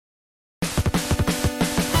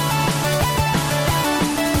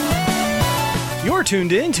You're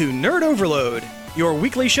tuned in to Nerd Overload, your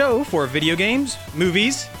weekly show for video games,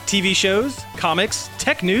 movies, TV shows, comics,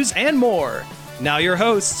 tech news, and more. Now your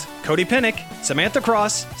hosts, Cody Pennick, Samantha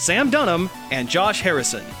Cross, Sam Dunham, and Josh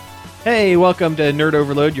Harrison. Hey, welcome to Nerd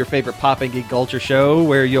Overload, your favorite pop and geek culture show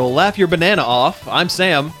where you'll laugh your banana off. I'm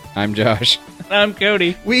Sam. I'm Josh. I'm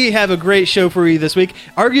Cody. We have a great show for you this week.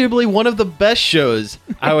 Arguably one of the best shows,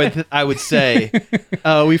 I would say,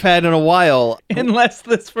 we've had in a while. Unless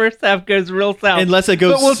this first half goes real south. Unless it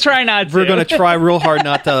goes, but we'll try not to. We're going to try real hard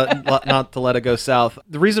not to let it go south.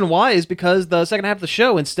 The reason why is because the second half of the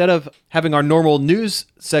show, instead of having our normal news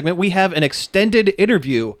segment, we have an extended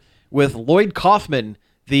interview with Lloyd Kaufman,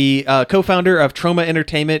 the co-founder of Troma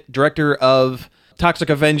Entertainment, director of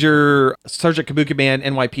Toxic Avenger, Sergeant Kabuki Man,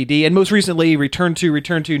 NYPD, and most recently returned to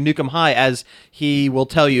Nuke 'Em High, as he will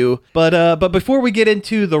tell you. But before we get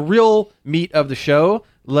into the real meat of the show,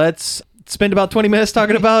 let's spend about 20 minutes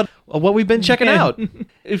talking about what we've been checking out.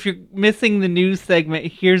 If you're missing the news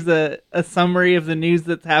segment, here's a summary of the news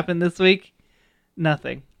that's happened this week.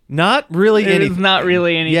 Nothing. Not really anything. It's not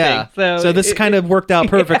really anything. Yeah. So this kind of worked out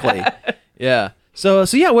perfectly. Yeah. So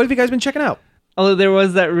yeah, what have you guys been checking out? Although there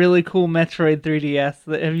was that really cool Metroid 3DS.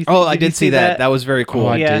 Have you seen, I did see that. That was very cool. Oh,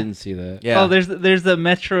 I Yeah. didn't see that. Yeah. Oh, there's a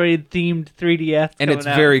Metroid themed 3DS, and it's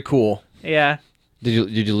coming out. very cool. Yeah, Did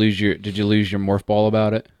you lose your morph ball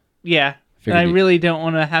about it? yeah. Figured And I you- really don't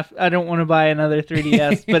want to I don't want to buy another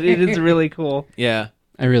 3DS, but it is really cool. Yeah.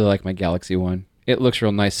 I really like my Galaxy one. It looks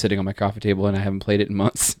real nice sitting on my coffee table, and I haven't played it in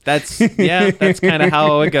months. That's kind of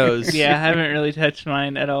how it goes. Yeah, I haven't really touched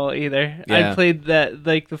mine at all either. Yeah. I played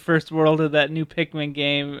the first world of that new Pikmin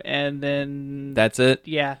game, and then That's it.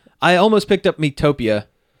 yeah. I almost picked up Miitopia,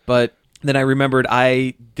 but then I remembered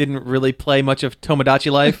I didn't really play much of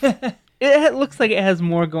Tomodachi Life. It looks like it has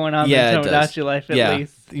more going on Yeah, than it does. Tomodachi Life at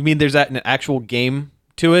least. You mean there's an actual game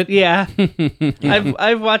to it? Yeah,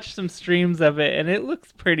 I've watched some streams of it, and it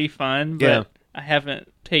looks pretty fun, but Yeah. I haven't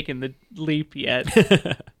taken the leap yet.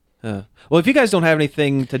 Well, if you guys don't have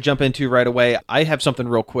anything to jump into right away, I have something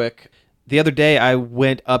real quick. The other day, I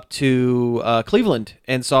went up to Cleveland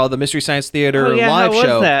and saw the Mystery Science Theater Oh, yeah, live how was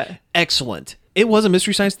show. that? Excellent. It was a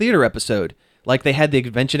Mystery Science Theater episode. Like, they had the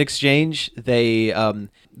convention exchange. They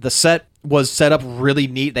the set was set up really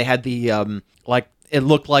neat. They had the it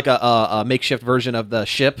looked like a makeshift version of the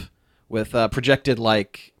ship with projected,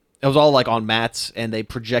 like, it was all like on mats, and they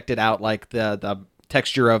projected out like the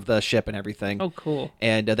texture of the ship and everything. Oh, cool.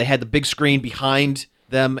 And they had the big screen behind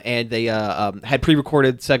them, and they had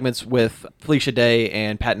pre-recorded segments with Felicia Day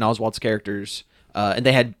and Patton Oswalt's characters. And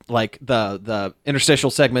they had like the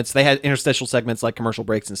interstitial segments. They had interstitial segments like commercial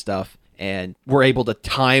breaks and stuff, and were able to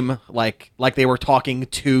time like they were talking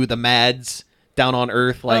to the Mads down on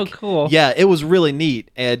Earth. Like, Oh, cool. Yeah, it was really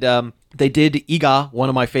neat. And they did Iga, one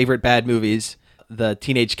of my favorite bad movies, the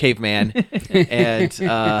Teenage Caveman, and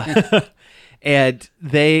and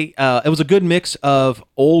they it was a good mix of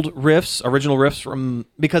old riffs, original riffs from,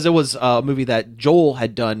 because it was a movie that Joel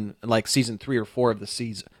had done like season 3 or 4 of the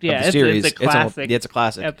season Yeah, of the it's series. a classic. It's a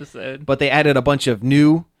classic Episode. but they added a bunch of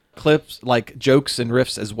new clips, like jokes and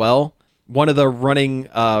riffs as well. One of the running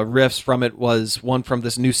riffs from it was one from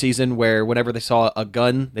this new season where whenever they saw a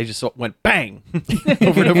gun, they just went bang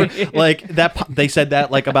over and over. Like that, they said that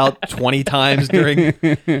like about 20 times during.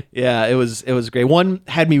 Yeah, it was great. One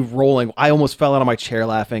had me rolling. I almost fell out of my chair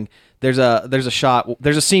laughing. There's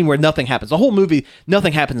a scene where nothing happens. The whole movie,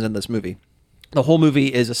 nothing happens in this movie. The whole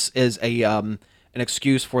movie is an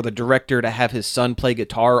excuse for the director to have his son play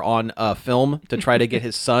guitar on a film to try to get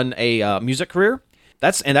his son a music career.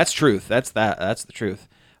 That's truth. That's the truth.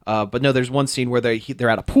 But no, there's one scene where they're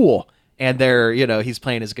at a pool, and he's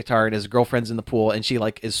playing his guitar, and his girlfriend's in the pool, and she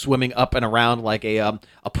like is swimming up and around like a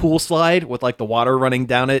pool slide with like the water running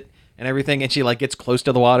down it and everything, and she like gets close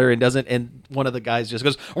to the water and doesn't, and one of the guys just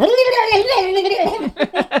goes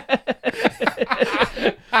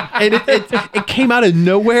and it came out of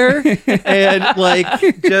nowhere, and like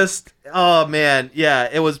just, oh man, yeah,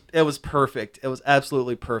 it was perfect. It was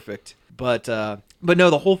absolutely perfect. But no,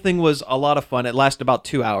 the whole thing was a lot of fun. It lasted about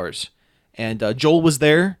 2 hours, and Joel was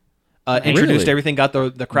there, introduced Really? everything, got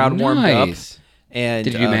the crowd warmed up. Nice. And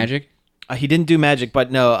Did you do magic? He didn't do magic,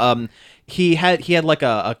 but no, he had like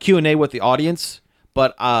a Q&A with the audience,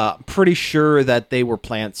 but I'm pretty sure that they were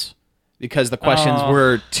plants because the questions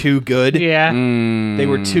were too good. Yeah. They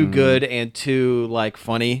were too good and too like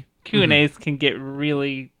funny. Q&As can get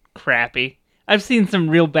really crappy. I've seen some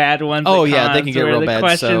real bad ones. Oh, at yeah, they cons can get where real the bad,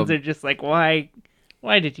 questions so- are just like, why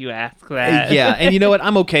did you ask that? Yeah, and you know what?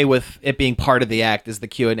 I'm okay with it being part of the act, is the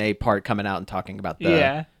Q&A part coming out and talking about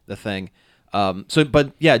the thing.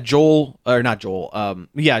 But yeah,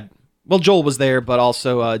 Well, Joel was there, but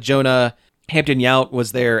also Jonah Hampton Yount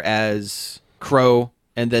was there as Crow,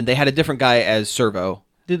 and then they had a different guy as Servo.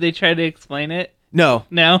 Did they try to explain it? No,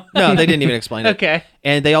 No? no, they didn't even explain it. Okay.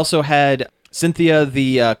 And they also had Cynthia,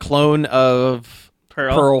 the clone of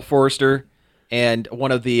Pearl. Forrester, and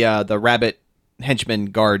one of the rabbit henchman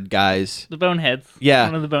guard guys. The Boneheads. Yeah,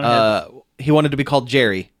 One of the Boneheads. he wanted to be called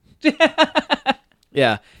Jerry.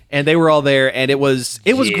 Yeah, and they were all there, and it was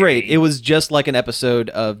great. It was just like an episode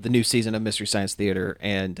of the new season of Mystery Science Theater,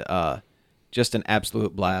 and just an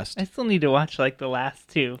absolute blast. I still need to watch like the last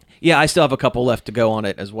two. Yeah, I still have a couple left to go on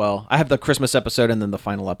it as well. I have the Christmas episode and then the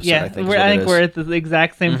final episode. Yeah, I think. we're at the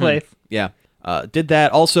exact same place. Yeah. Did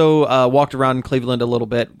that. Also walked around in Cleveland a little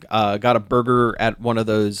bit. Got a burger at one of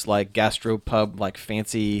those like gastro pub, like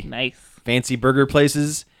fancy Nice. burger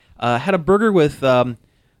places. Had a burger with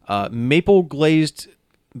maple glazed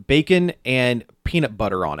bacon and peanut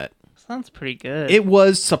butter on it. Sounds pretty good. It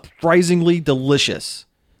was surprisingly delicious.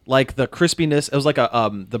 Like the crispiness, it was like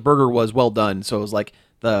the burger was well done. So it was like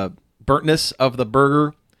the burntness of the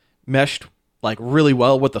burger meshed like really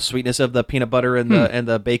well with the sweetness of the peanut butter and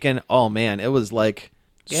the bacon. Oh man, it was like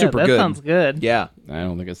super that good. sounds good. Yeah. I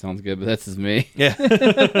don't think it sounds good, but that's just me. Yeah.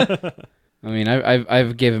 I mean,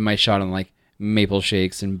 I've given my shot on like maple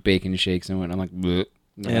shakes and bacon shakes and went. I'm like, bleh,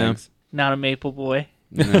 no Yeah. thanks. Not a maple boy.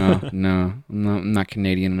 No, I'm not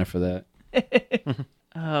Canadian enough for that.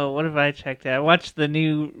 Oh, what have I checked out? I watched the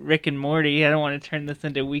new Rick and Morty. I don't want to turn this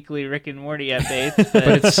into weekly Rick and Morty updates, But but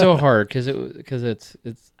it's so hard because it's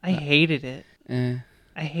I hated it. eh.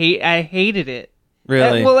 I hated it.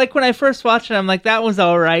 Really? Well, like when I first watched it, I'm like, that was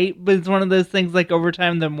all right. But it's one of those things. Like over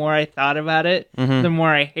time, the more I thought about it, the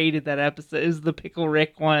more I hated that episode. It was the Pickle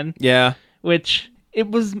Rick one, Yeah. which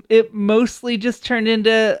it mostly just turned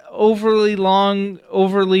into overly long,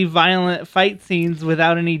 overly violent fight scenes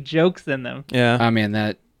without any jokes in them. Yeah. I mean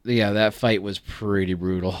that fight was pretty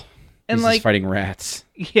brutal. And He's like, just fighting rats.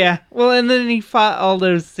 yeah, well, and then he fought all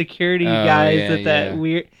those security guys yeah, at that yeah.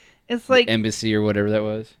 weird. It's like Embassy or whatever that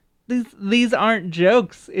was. these aren't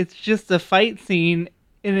jokes. It's just a fight scene,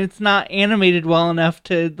 and it's not animated well enough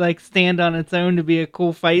to like stand on its own to be a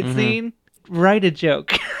cool fight scene. Write a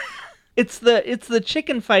joke. It's the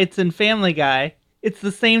chicken fights in Family Guy. It's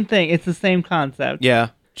the same thing. It's the same concept. Yeah.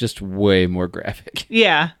 Just way more graphic.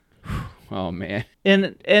 Yeah. Oh man.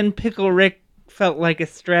 And Pickle Rick felt like a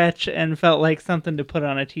stretch and felt like something to put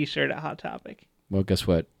on a T-shirt at Hot Topic. Well, guess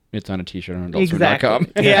what? It's on a T-shirt on Exactly. adultswim.com.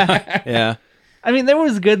 Yeah. Yeah. I mean, there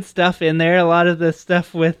was good stuff in there. A lot of the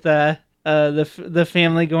stuff with the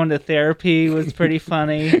family going to therapy was pretty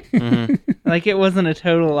funny. Like it wasn't a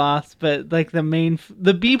total loss, but like the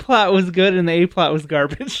B plot was good and the A plot was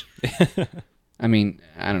garbage. I mean,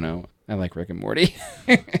 I don't know. I like Rick and Morty.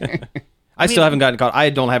 I still haven't gotten caught. I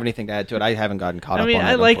don't have anything to add to it. I haven't gotten caught I up mean, on it.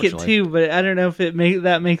 I like it unfortunately. too, but I don't know if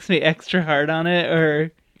that makes me extra hard on it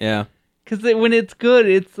or Yeah. because when it's good,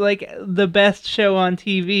 it's like the best show on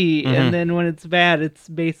TV, and then when it's bad, it's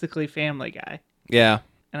basically Family Guy, Yeah.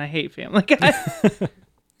 and I hate Family Guy.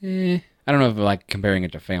 I don't know if I like comparing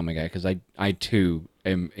it to Family Guy because I too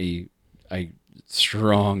am a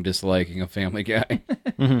strong disliking of Family Guy.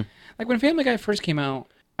 Like when Family Guy first came out,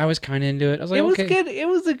 I was kind of into it. I was like, It was okay. good. It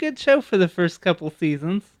was a good show for the first couple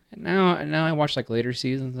seasons. And now I watch like later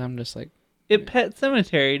seasons. I'm just like, It Pet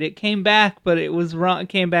Cemeteried. It came back, but it was wrong. It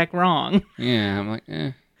came back wrong. yeah. I'm like,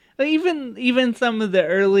 eh. But even some of the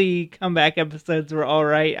early comeback episodes were all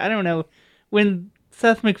right. I don't know when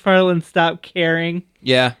Seth MacFarlane stopped caring.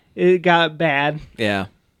 Yeah. It got bad. Yeah.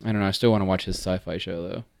 I don't know. I still want to watch his sci-fi show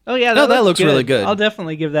though. Oh yeah, No, that looks really good. I'll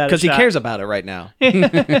definitely give that a Because he shot. cares about it right now.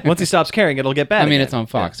 Once he stops caring, it'll get bad. I mean, again. it's on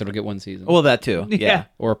Fox. It'll get one season. Well, that too. Yeah. Yeah.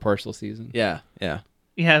 Or a partial season. Yeah. Yeah.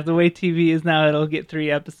 Yeah, the way TV is now, it'll get 3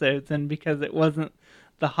 episodes, and because it wasn't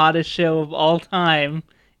the hottest show of all time,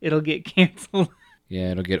 it'll get canceled.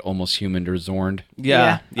 Yeah, it'll get Almost Human or Zorned.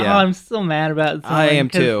 Yeah. Oh, Yeah. I'm still mad about Zorn I am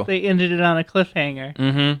 'cause too. They ended it on a cliffhanger.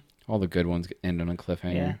 Mm-hmm. All the good ones end on a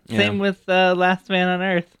cliffhanger. Yeah. Same with Last Man on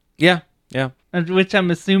Earth, Yeah. Yeah. which I'm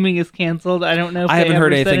assuming is canceled. I don't know if I they haven't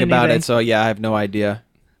heard ever said anything about anything, it, so yeah, I have no idea.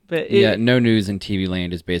 But Yeah, no news in TV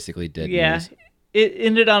land is basically dead yeah, news. it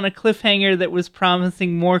ended on a cliffhanger that was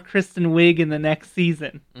promising more Kristen Wiig in the next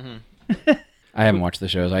season. I haven't watched the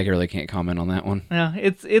shows. I really can't comment on that one. No,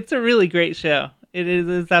 it's a really great show.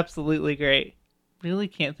 It's absolutely great. Really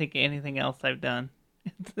can't think of anything else I've done.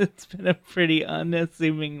 It's been a pretty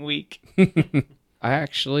unassuming week.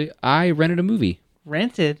 I rented a movie.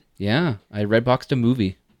 Rented? Yeah, I Redboxed a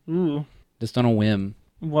movie Ooh, just on a whim.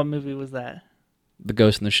 what movie was that? The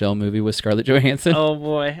Ghost in the Shell movie with Scarlett Johansson. Oh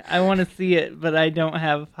boy, I want to see it, but I don't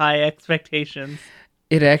have high expectations.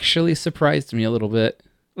 It actually surprised me a little bit.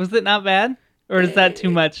 Was it not bad? Or is that too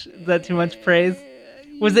much? Is that too much praise?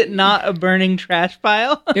 Was it not a burning trash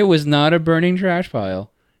pile? It was not a burning trash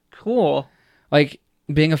pile. Cool. Like,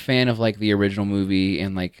 being a fan of, like, the original movie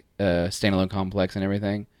and, like, Standalone Complex and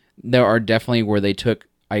everything, there are definitely where they took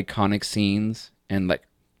iconic scenes and, like,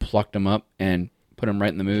 plucked them up and put them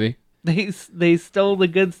right in the movie. They stole the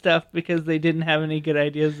good stuff because they didn't have any good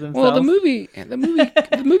ideas themselves. Well,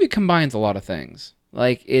 the movie combines a lot of things.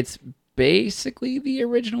 Like, it's basically the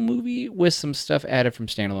original movie with some stuff added from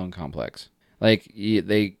Standalone Complex. Like,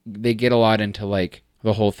 they get a lot into, like,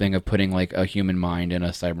 the whole thing of putting, like, a human mind in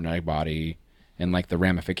a cybernetic body and, like, the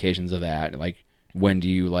ramifications of that. Like, when do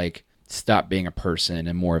you, like, stop being a person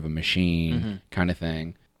and more of a machine kind of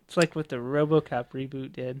thing. It's like what the RoboCop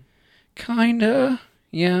reboot did. Kinda,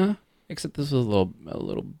 yeah. Except this was a little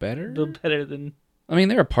better. A little better than... I mean,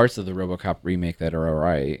 there are parts of the RoboCop remake that are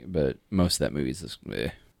alright, but most of that movie is just...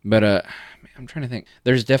 But I'm trying to think.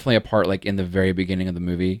 There's definitely a part, like, in the very beginning of the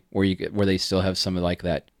movie where they still have some of, like,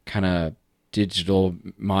 that kind of digital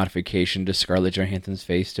modification to Scarlett Johansson's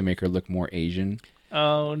face to make her look more Asian.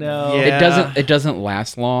 Oh, no. Yeah. It doesn't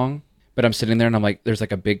last long, but I'm sitting there and I'm like, there's,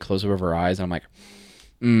 like, a big close-up of her eyes, and I'm like,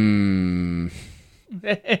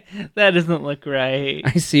 That doesn't look right.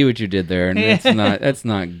 I see what you did there, and that's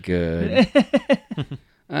not good.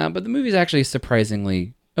 But the movie's actually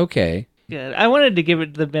surprisingly okay. Good. I wanted to give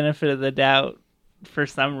it the benefit of the doubt for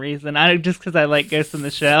some reason. Just because I like Ghost in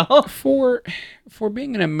the Shell. For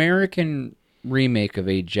being an American remake of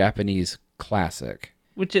a Japanese classic.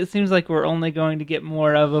 Which it seems like we're only going to get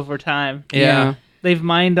more of over time. Yeah. They've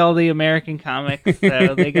mined all the American comics,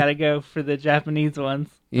 so they got to go for the Japanese ones.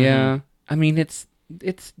 Yeah. I mean, it's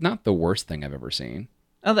not the worst thing I've ever seen.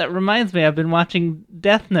 Oh, that reminds me. I've been watching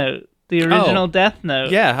Death Note, the original Death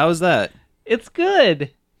Note. Yeah, how was that? It's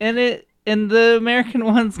good. And the American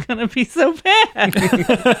one's gonna be so bad.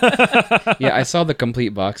 Yeah, I saw the complete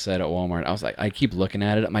box set at Walmart. I was like, I keep looking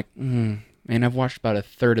at it. I'm like, man, I've watched about a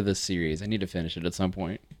third of the series. I need to finish it at some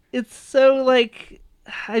point. It's so, like,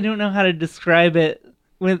 I don't know how to describe it.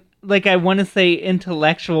 With, like, I want to say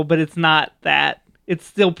intellectual, but it's not that. It's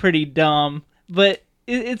still pretty dumb. But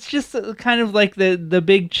it's just kind of like the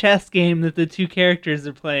big chess game that the two characters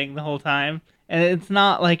are playing the whole time. And it's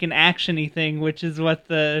not like an action-y thing, which is what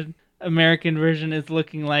the American version is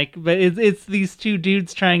looking like. But it's these two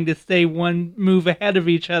dudes trying to stay one move ahead of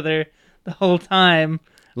each other the whole time.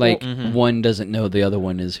 Like, one doesn't know the other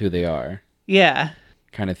one is who they are. Yeah.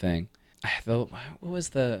 Kind of thing. What was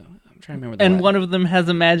the... I'm trying to remember. And one of them has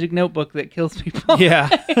a magic notebook that kills people. Yeah.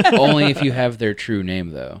 Only if you have their true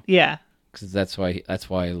name, though. Yeah. Because that's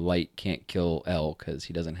why Light can't kill L, because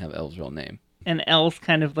he doesn't have L's real name. And L's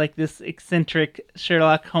kind of like this eccentric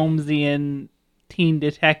Sherlock Holmesian teen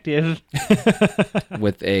detective.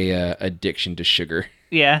 With a addiction to sugar.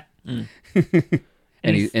 Yeah.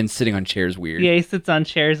 And sitting on chairs weird. Yeah, he sits on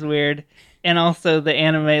chairs weird. And also the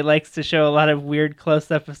anime likes to show a lot of weird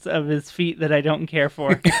close-ups of his feet that I don't care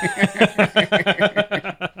for.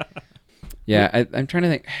 Yeah, I'm trying to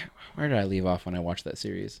think. Where did I leave off when I watched that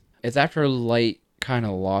series? It's after Light kind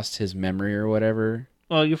of lost his memory or whatever.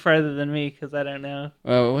 Well, you're farther than me because I don't know.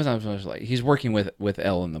 Well, it wasn't like he's working with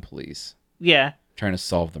Elle and the police, Yeah, trying to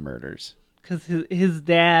solve the murders. because his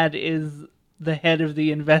dad is the head of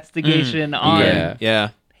the investigation on Yeah.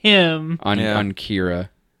 him, On Yeah. Kira.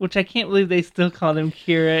 which I can't believe they still called him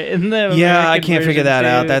Kira in the Yeah, I American can't figure version, that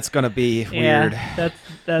out. too. That's gonna be weird. Yeah,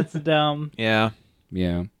 that's dumb. Yeah.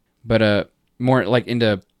 Yeah. But more like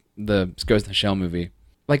into the Ghost in the Shell movie.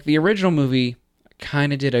 Like the original movie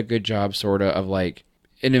kind of did a good job sort of like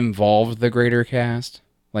it involved the greater cast,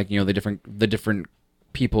 like the different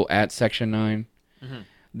people at Section 9. Mm-hmm.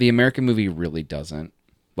 The American movie really doesn't,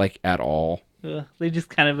 like, at all. Ugh, they just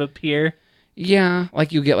kind of appear. Yeah,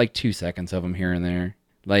 like you get like 2 seconds of them here and there.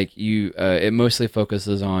 Like it mostly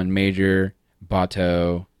focuses on Major,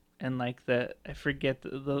 Bato, And like I forget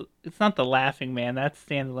the it's not the Laughing Man, that's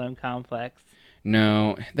Standalone Complex.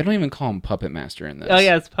 No, they don't even call him Puppet Master in this. Oh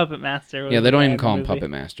yeah, it's Puppet Master. Yeah, they don't even call him Puppet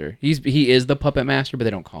Master. He is the Puppet Master, but they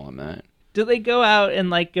don't call him that. Do they go out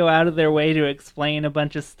of their way to explain a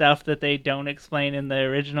bunch of stuff that they don't explain in the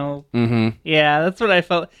original? Mm-hmm. Yeah, that's what I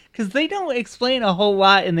felt. Because they don't explain a whole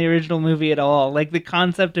lot in the original movie at all. Like the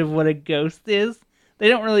concept of what a ghost is, they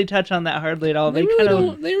don't really touch on that hardly at all. They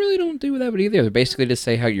really don't do that either. They basically just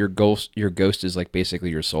say how your ghost is like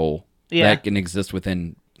basically your soul that can exist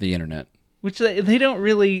within the internet. Which they don't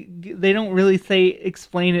really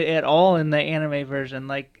explain it at all in the anime version.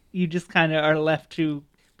 Like you just kind of are left to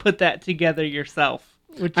put that together yourself.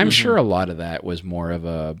 Which I'm sure a lot of that was more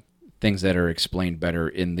of things that are explained better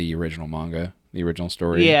in the original manga, the original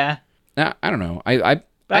story. Yeah. I don't know. I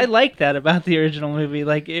But I like that about the original movie.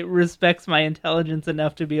 Like, it respects my intelligence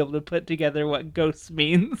enough to be able to put together what ghost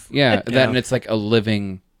means. Yeah, that and it's like a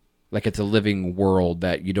living world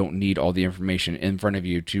that you don't need all the information in front of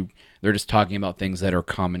you to. They're just talking about things that are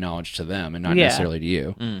common knowledge to them and not necessarily to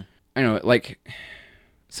you. I know, like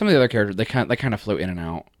some of the other characters, they kind of float in and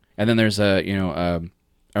out. And then there's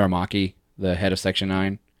Aramaki, the head of Section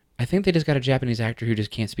 9. I think they just got a Japanese actor who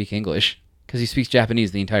just can't speak English because he speaks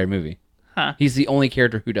Japanese the entire movie. Huh. He's the only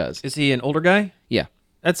character who does. Is he an older guy? Yeah.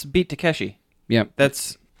 That's Beat Takeshi. Yeah.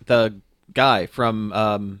 That's the guy from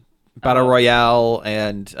Battle Royale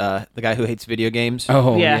and the guy who hates video games.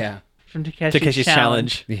 Oh, Yeah. yeah. From Takeshi's Takeshi's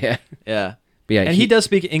Challenge. Yeah. Yeah. But yeah, And he does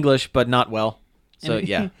speak English, but not well. So And-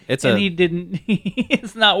 yeah, it's and he didn't.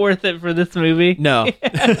 It's not worth it for this movie. no.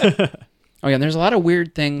 Oh yeah, and there's a lot of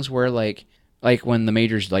weird things where like when the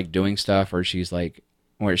Major's like doing stuff, or she's like,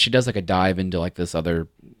 where she does like a dive into like this other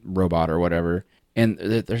robot or whatever, and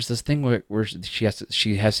there's this thing where she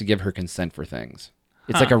has to give her consent for things.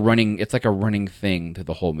 It's like a running thing through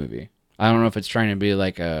the whole movie. I don't know if it's trying to be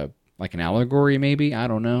like an allegory, maybe. I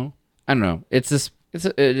don't know.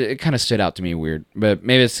 It kind of stood out to me weird, but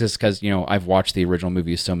maybe it's just because I've watched the original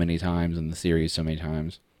movie so many times and the series so many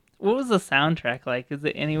times. What was the soundtrack like? Is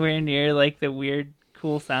it anywhere near like the weird,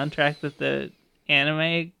 cool soundtrack that the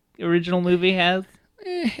anime original movie has?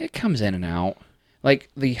 It comes in and out. Like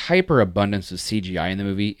the hyper abundance of CGI in the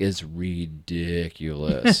movie is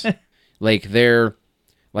ridiculous. their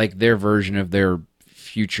version of their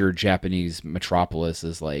future Japanese metropolis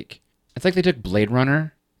is like, it's like they took Blade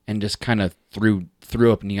Runner and just kind of threw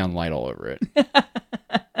up neon light all over it.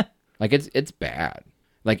 Like it's bad.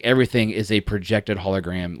 Like everything is a projected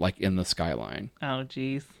hologram, like in the skyline, Oh,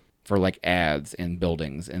 jeez. for like ads and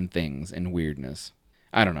buildings and things and weirdness.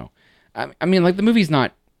 I don't know. I mean, like the movie's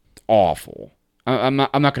not awful. I'm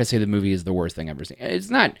not going to say the movie is the worst thing I've ever seen. It's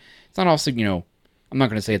not also, I'm not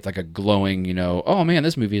going to say it's like a glowing, oh man,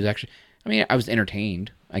 this movie is actually, I mean, I was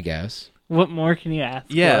entertained, I guess. What more can you ask?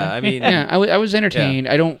 Yeah, for? I mean, Yeah, I was entertained.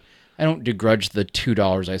 I don't begrudge the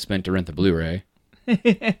 $2 I spent to rent the Blu-ray.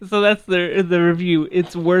 So that's the review.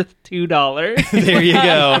 It's worth $2. there you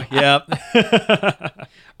go. Yep.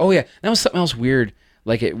 Oh yeah, that was something else weird.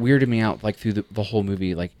 Like it weirded me out like through the whole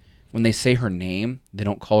movie. Like when they say her name, they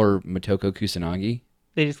don't call her Motoko Kusanagi.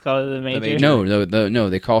 They just call it the major. Major. No,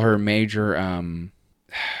 they call her Major.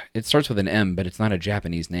 It starts with an M, but it's not a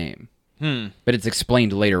Japanese name. But it's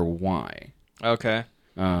explained later why. Okay.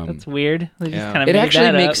 That's weird. They just Yeah. kind of It made actually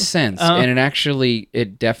that makes up. sense, Oh. and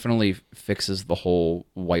it definitely fixes the whole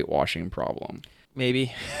whitewashing problem.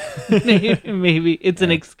 Maybe. Maybe it's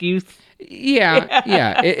an excuse. Yeah.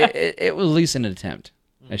 It was at least an attempt,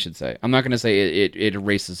 I should say. I'm not going to say it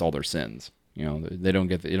erases all their sins. They don't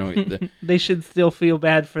get They should still feel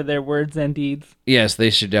bad for their words and deeds. yes, they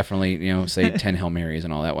should definitely say 10 Hail Marys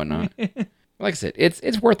and all that whatnot. Like I said,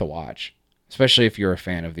 it's worth a watch, especially if you're a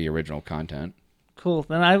fan of the original content. Cool.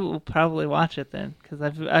 Then I will probably watch it then, because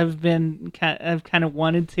I've kind of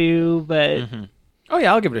wanted to, but Oh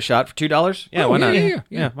yeah, I'll give it a shot for $2. Yeah, why not?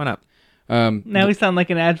 yeah. Why not? now we sound like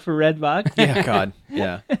an ad for Redbox. Yeah, God.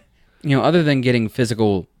 Yeah. Other than getting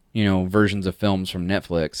physical, versions of films from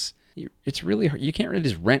Netflix, it's really hard. You can't really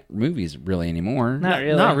just rent movies really anymore. Not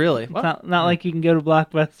really. Not really. It's Well, not like you can go to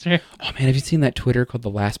Blockbuster. Oh man, have you seen that Twitter called The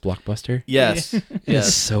Last Blockbuster? yes. It's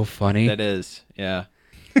Yes. so funny. That is. Yeah.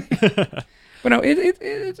 But no,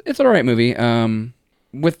 it's an alright movie.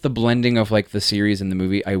 With the blending of like the series and the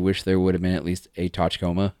movie, I wish there would have been at least a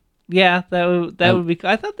Tachikoma. Yeah, that would be cool.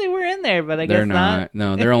 I thought they were in there, but I They're guess not.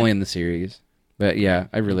 No, they're only in the series. But yeah,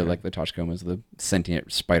 I really like the Tachikomas, the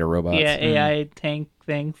sentient spider robots. Yeah, AI tank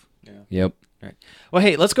things. Yep. Right. Well,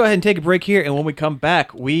 hey, let's go ahead and take a break here, and when we come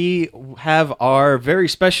back, we have our very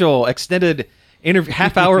special extended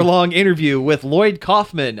half-hour long interview with Lloyd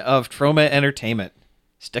Kaufman of Troma Entertainment.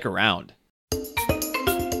 Stick around.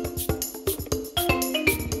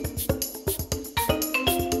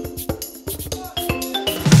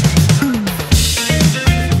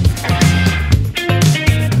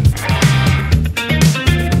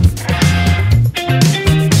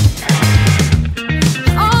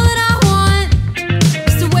 All that I want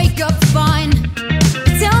is to wake up fine.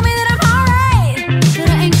 Tell me that I'm alright, that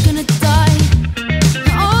I ain't gonna die.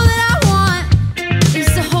 All that I want is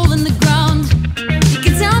a hole in the ground. You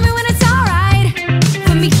can tell me when it's alright.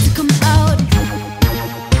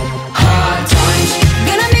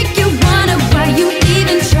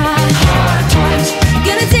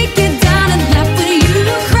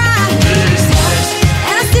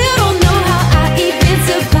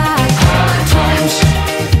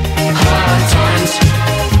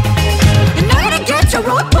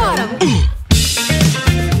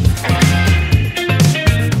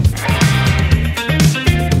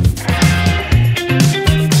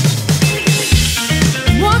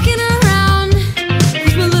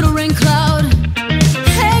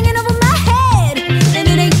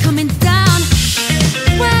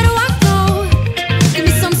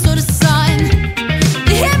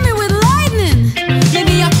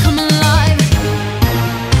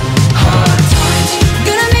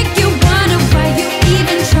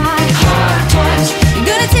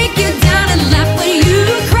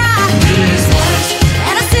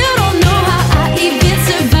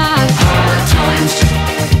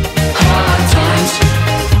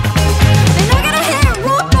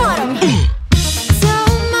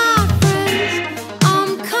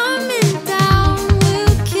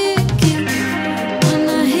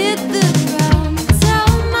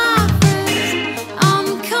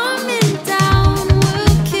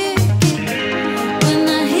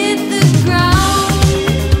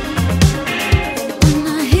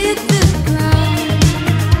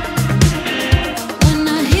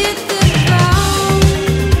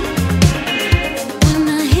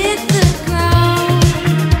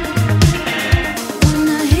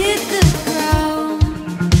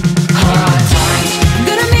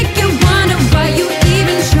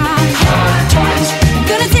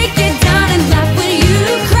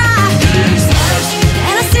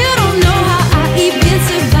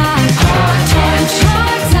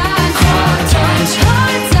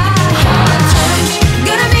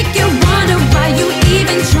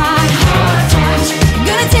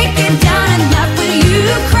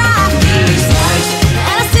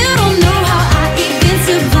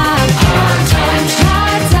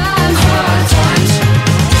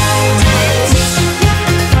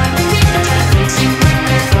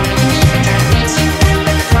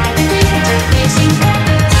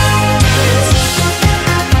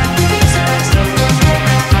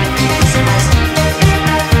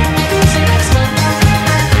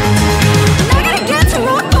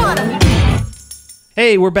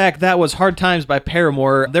 Hey, we're back. That was Hard Times by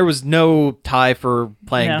Paramore. There was no tie for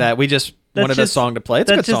playing No. that. We just That's wanted just- a song to play. It's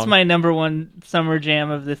a That's good just song. my number one summer jam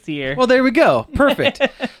of this year. Well, there we go. Perfect.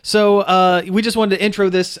 So we just wanted to intro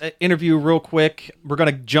this interview real quick. We're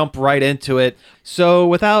going to jump right into it. So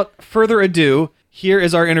without further ado, here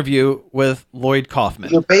is our interview with Lloyd Kaufman.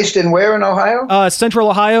 You're based in where in Ohio? Central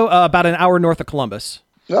Ohio, about an hour north of Columbus.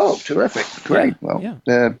 Oh, terrific! Great. Well,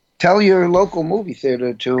 tell your local movie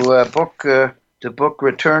theater to book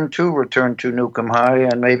Return to Newcomb High,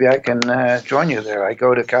 and maybe I can join you there. I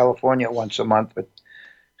go to California once a month,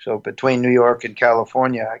 so between New York and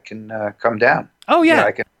California, I can come down. Oh, yeah.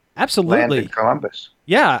 I can land Absolutely. in Columbus.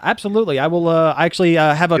 Yeah, absolutely. I will I actually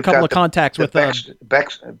have a You've couple got of contacts with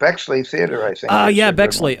Bexley Theater, I think. yeah, is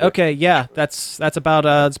Bexley. the one. Okay, yeah. That's about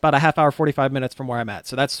it's about a half hour 45 minutes from where I'm at.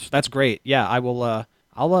 So that's great. Yeah, I will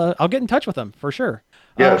I'll get in touch with them for sure.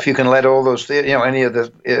 Yeah, if you can let all those any of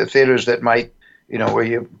the theaters that might, where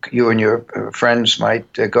you and your friends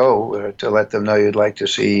might go, to let them know you'd like to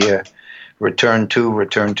see Return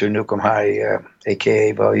to Newcomb High,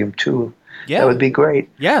 aka Volume 2. Yeah. That would be great.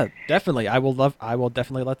 Yeah, definitely. I will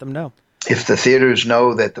definitely let them know. If the theaters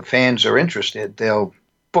know that the fans are interested, they'll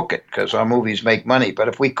book it because our movies make money. But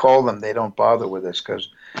if we call them, they don't bother with us because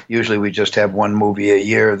usually we just have one movie a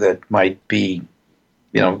year that might be,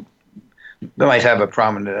 they might have a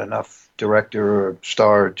prominent enough director or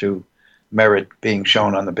star to merit being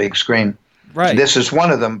shown on the big screen. Right. This is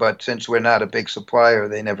one of them, but since we're not a big supplier,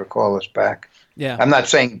 they never call us back. Yeah. I'm not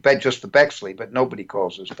saying just the Bexley, but nobody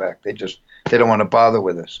calls us back. They don't want to bother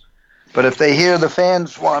with us. But if they hear the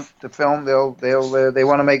fans want the film, they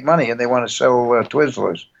want to make money and they want to sell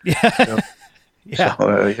Twizzlers. Yeah. Yeah.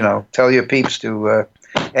 So tell your peeps to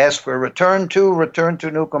ask for Return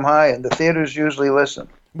to Newcomb High, and the theaters usually listen.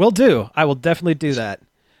 Will do. I will definitely do that.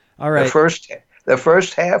 All right. The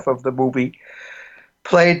first half of the movie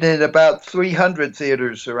played in about 300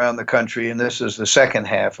 theaters around the country, and this is the second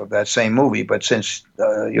half of that same movie. But since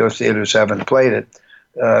your theaters haven't played it,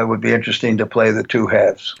 it would be interesting to play the two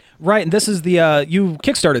halves. Right, and this is the you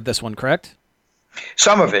kickstarted this one, correct?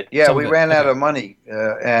 Some of it, yeah. Some We of it, ran out okay. of money,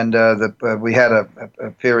 and we had a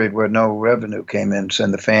period where no revenue came in,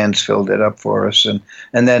 and the fans filled it up for us,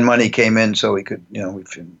 and then money came in, so we could,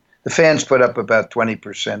 the fans put up about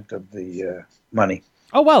 20% of the money.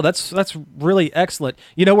 Oh wow, that's really excellent.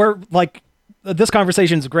 We're like this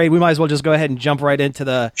conversation's great. We might as well just go ahead and jump right into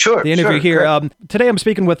the interview here. Great. Today I'm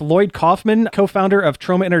speaking with Lloyd Kaufman, co-founder of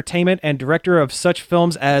Troma Entertainment and director of such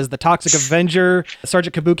films as The Toxic Avenger,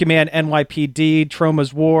 Sergeant Kabuki Man, NYPD,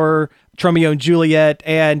 Troma's War, Tromeo and Juliet,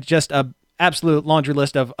 and just a absolute laundry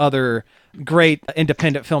list of other great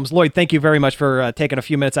independent films. Lloyd, thank you very much for taking a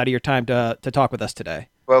few minutes out of your time to talk with us today.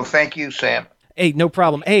 Well, thank you, Sam. Hey, no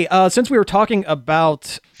problem. Hey, since we were talking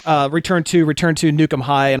about Return to Newcomb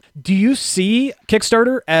High, do you see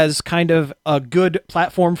Kickstarter as kind of a good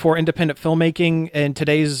platform for independent filmmaking in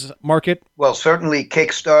today's market? Well, certainly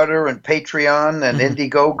Kickstarter and Patreon and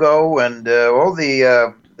Indiegogo and all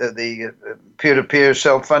the peer-to-peer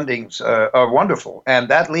self-fundings are wonderful. And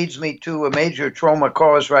that leads me to a major Troma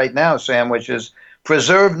cause right now, Sam, which is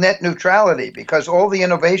preserve net neutrality, because all the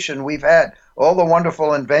innovation we've had, all the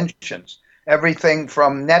wonderful inventions, everything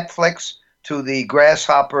from Netflix to the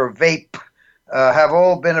grasshopper vape, have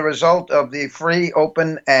all been a result of the free,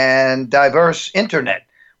 open, and diverse internet,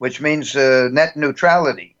 which means net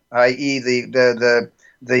neutrality, i.e. the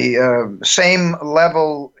same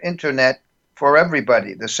level internet for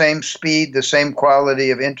everybody, the same speed, the same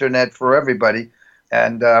quality of internet for everybody.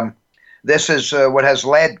 And this is what has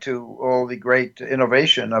led to all the great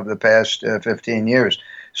innovation of the past 15 years.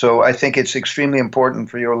 So I think it's extremely important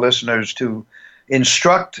for your listeners to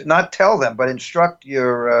instruct, not tell them, but instruct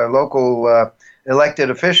your local elected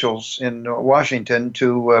officials in Washington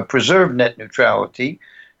to preserve net neutrality,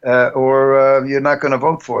 or you're not going to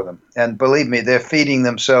vote for them. And believe me, they're feeding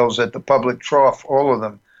themselves at the public trough, all of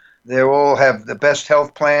them. They all have the best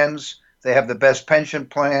health plans. They have the best pension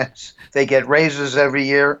plans. They get raises every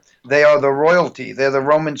year. They are the royalty. They're the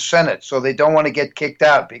Roman Senate, so they don't want to get kicked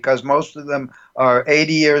out because most of them are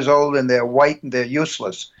 80 years old and they're white and they're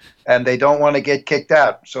useless, and they don't want to get kicked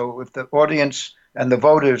out. So if the audience and the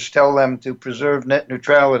voters tell them to preserve net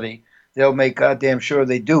neutrality, they'll make goddamn sure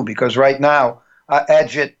they do, because right now,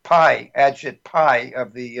 Ajit Pai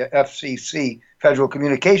of the FCC, Federal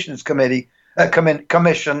Communications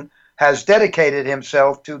Commission, has dedicated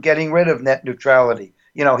himself to getting rid of net neutrality.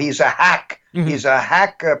 He's a hack. Mm-hmm. He's a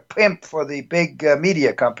hack pimp for the big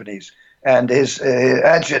media companies. And his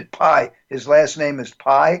Ajit Pai, his last name is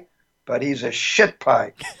Pai, but he's a shit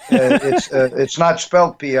pie. It's not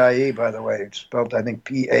spelled P-I-E, by the way. It's spelled, I think,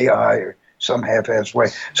 P-A-I or some half-ass way.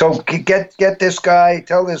 So get this guy,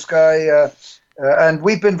 tell this guy, and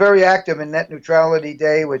we've been very active in Net Neutrality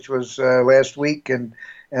Day, which was last week, and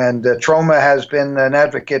Troma has been an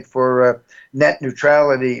advocate for net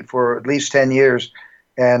neutrality for at least 10 years,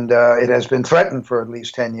 and it has been threatened for at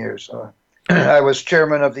least 10 years. I was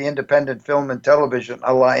chairman of the Independent Film and Television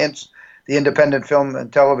Alliance. The Independent Film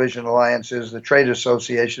and Television Alliance is the trade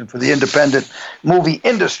association for the independent movie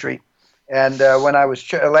industry. And when I was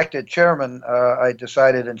elected chairman, I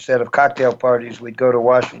decided instead of cocktail parties, we'd go to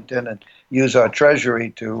Washington and use our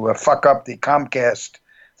treasury to fuck up the Comcast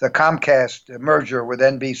merger with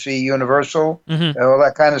NBC Universal, all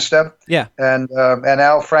that kind of stuff. Yeah. And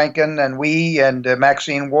Al Franken and we and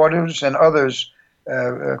Maxine Waters and others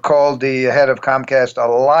called the head of Comcast a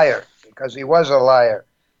liar because he was a liar.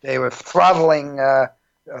 They were throttling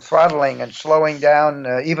and slowing down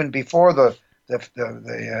even before the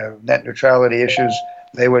net neutrality issues.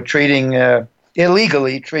 They were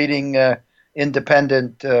illegally treating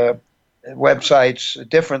independent websites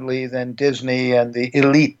differently than Disney and the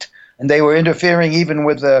elite, and they were interfering even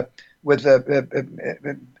with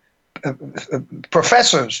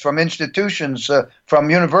professors from institutions, from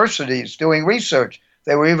universities doing research.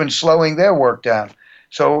 They were even slowing their work down.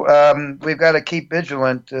 So we've got to keep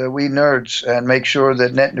vigilant, we nerds, and make sure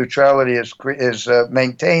that net neutrality is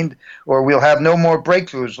maintained, or we'll have no more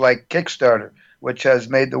breakthroughs like Kickstarter, which has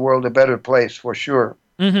made the world a better place for sure.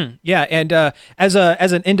 Mm-hmm. Yeah, and as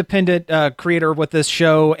an independent creator with this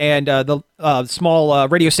show and the small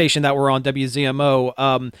radio station that we're on,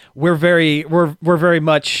 WZMO, we're very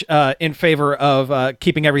much in favor of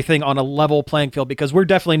keeping everything on a level playing field because we're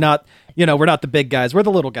definitely not, we're not the big guys, we're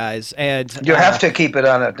the little guys, and you have to keep it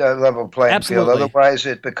on a level playing field. Otherwise,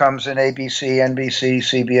 it becomes an ABC, NBC,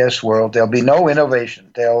 CBS world. There'll be no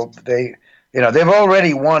innovation. They've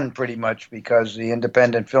already won pretty much because the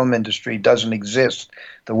independent film industry doesn't exist.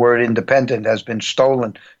 The word independent has been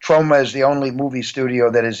stolen. Troma is the only movie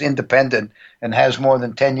studio that is independent and has more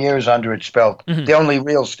than 10 years under its belt. Mm-hmm. The only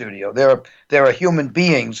real studio. There are human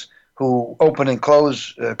beings who open and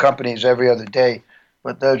close companies every other day,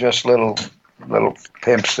 but they're just little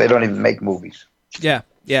pimps. They don't even make movies. Yeah,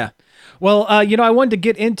 yeah. Well, I wanted to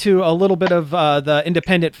get into a little bit of the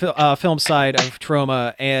independent film side of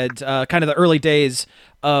Troma and kind of the early days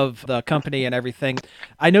of the company and everything.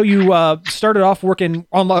 I know you started off working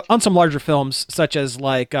on some larger films, such as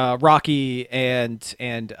like Rocky and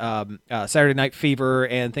Saturday Night Fever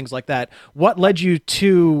and things like that. What led you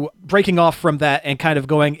to breaking off from that and kind of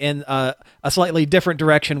going in a slightly different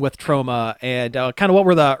direction with Troma? And kind of what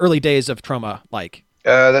were the early days of Troma like?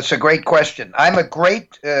 That's a great question. I'm a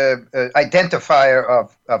great identifier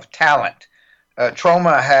of talent.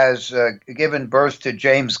 Troma has given birth to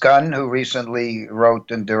James Gunn, who recently wrote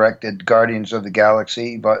and directed Guardians of the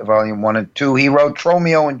Galaxy, Volume 1 and 2. He wrote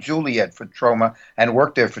Romeo and Juliet for Troma and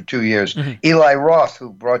worked there for 2 years. Mm-hmm. Eli Roth, who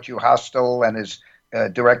brought you Hostel and has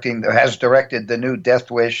directed the new Death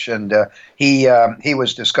Wish, and he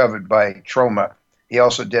was discovered by Troma. He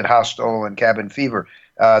also did Hostel and Cabin Fever.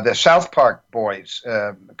 The South Park boys,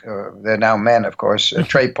 they're now men, of course,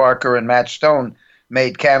 Trey Parker and Matt Stone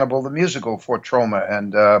made Cannibal the Musical for Troma,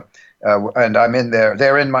 and I'm in there.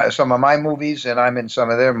 They're in some of my movies, and I'm in some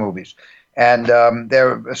of their movies. And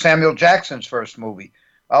they're Samuel Jackson's first movie.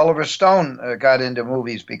 Oliver Stone got into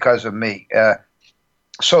movies because of me.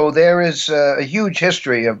 So there is a huge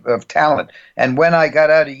history of talent. And when I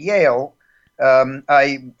got out of Yale,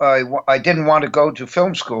 I didn't want to go to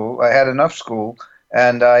film school. I had enough school.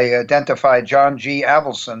 And I identified John G.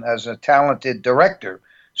 Avildsen as a talented director,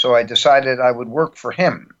 so I decided I would work for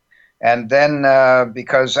him. And then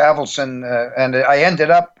because Avildsen and I ended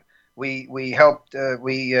up, we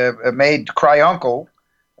made Cry Uncle.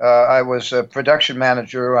 I was a production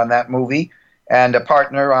manager on that movie and a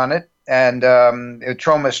partner on it. And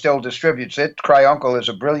Troma still distributes it. Cry Uncle is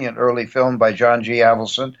a brilliant early film by John G.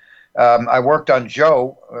 Avildsen. I worked on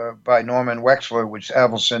Joe by Norman Wexler, which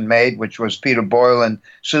Avildsen made, which was Peter Boyle and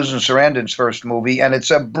Susan Sarandon's first movie, and it's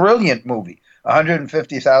a brilliant movie.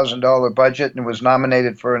 $150,000 budget, and was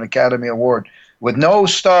nominated for an Academy Award with no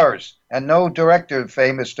stars and no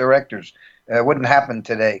famous directors. It wouldn't happen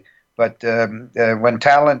today. But when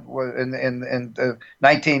talent was in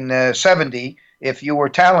 1970, if you were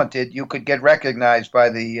talented, you could get recognized by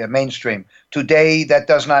the mainstream. Today, that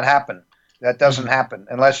does not happen. That doesn't happen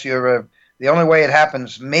unless you're the only way it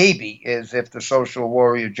happens maybe is if the social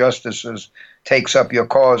warrior justices takes up your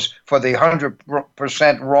cause for the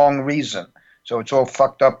 100% wrong reason. So it's all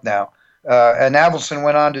fucked up now. And Avildsen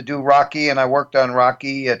went on to do Rocky, and I worked on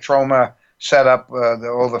Rocky. Troma set up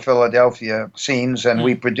all the Philadelphia scenes, and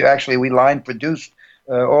we line produced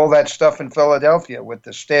all that stuff in Philadelphia with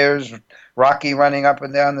the stairs, Rocky running up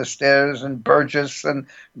and down the stairs, and Burgess and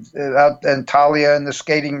Talia and the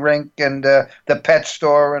skating rink and the pet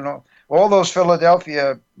store and all those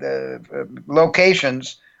Philadelphia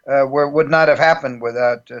locations would not have happened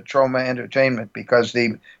without Troma Entertainment, because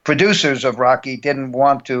the producers of Rocky didn't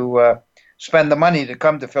want to spend the money to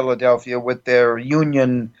come to Philadelphia with their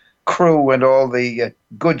union crew and all the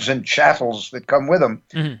goods and chattels that come with them.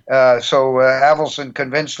 So Avildsen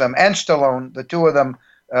convinced them, and Stallone, the two of them,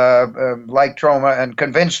 liked Troma and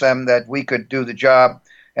convinced them that we could do the job.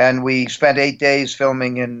 And we spent 8 days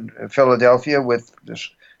filming in Philadelphia with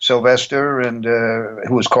Sylvester, and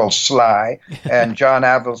who was called Sly, and John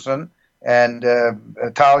Avildsen, and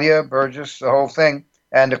Talia, Burgess, the whole thing.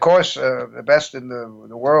 And of course, the best in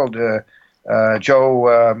the world,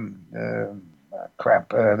 Joe...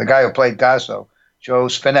 the guy who played Gasso, Joe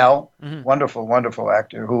Spinell, wonderful, wonderful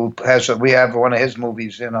actor, who we have one of his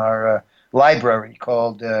movies in our library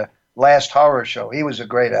called Last Horror Show. He was a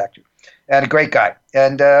great actor and a great guy.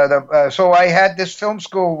 And so I had this film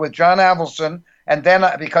school with John Avildsen, and then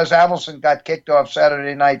because Avildsen got kicked off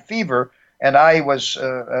Saturday Night Fever, and I was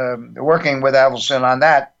working with Avildsen on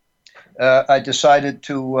that, I decided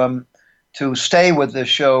to stay with the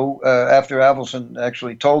show after Avildsen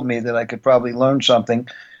actually told me that I could probably learn something.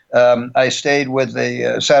 I stayed with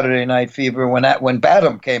the Saturday Night Fever when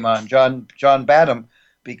Badham came on, John Badham,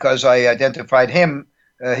 because I identified him.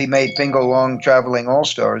 He made Bingo Long Traveling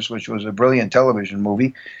All-Stars, which was a brilliant television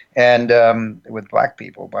movie, and with black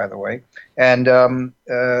people, by the way. And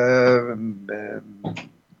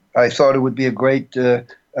I thought it would be a great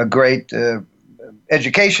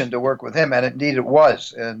education to work with him, and indeed it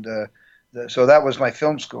was. And so that was my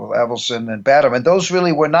film school, Avildsen and Badham. And those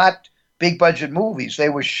really were not big-budget movies. They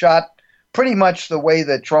were shot pretty much the way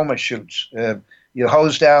that Troma shoots. You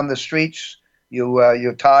hose down the streets.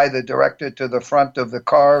 You tie the director to the front of the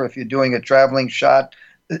car if you're doing a traveling shot.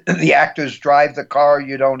 The actors drive the car.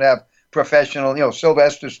 You don't have professional...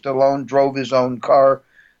 Sylvester Stallone drove his own car.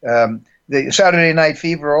 The Saturday Night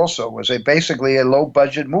Fever also was basically a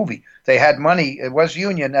low-budget movie. They had money. It was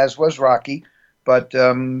union, as was Rocky. But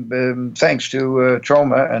thanks to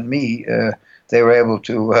Troma and me, they were able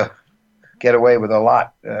to get away with a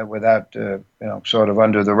lot without, sort of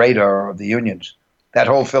under the radar of the unions. That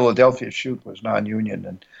whole Philadelphia shoot was non-union,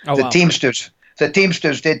 and the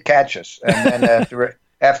Teamsters did catch us. And then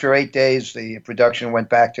after 8 days, the production went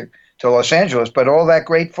back to Los Angeles. But all that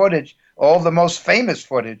great footage, all the most famous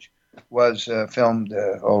footage, was filmed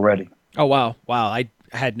already. Oh wow! I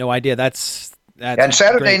had no idea. That's and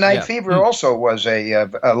Saturday great. Night Fever also was a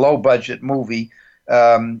low-budget movie,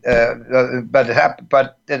 but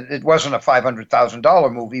it wasn't a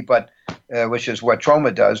 $500,000 movie, which is what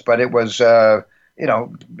Troma does. But it was,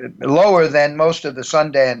 lower than most of the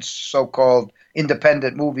Sundance so-called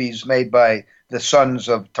independent movies made by the sons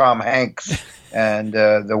of Tom Hanks and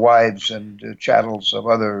the wives and chattels of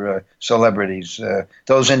other celebrities.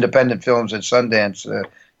 Those independent films at Sundance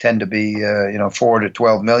tend to be, 4 to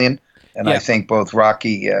 12 million. And I think both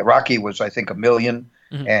Rocky was, I think, $1 million,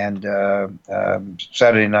 and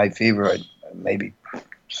Saturday Night Fever, maybe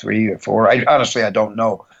 3 or 4. I don't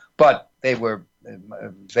know. But they were,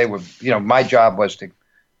 my job was to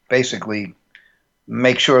basically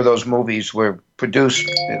make sure those movies were produced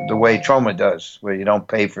the way Troma does, where you don't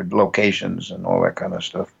pay for locations and all that kind of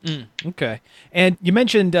stuff. Okay. And you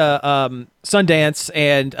mentioned Sundance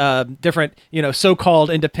and different, so-called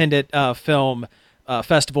independent film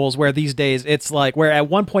festivals, where these days it's like, where at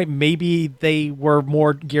one point maybe they were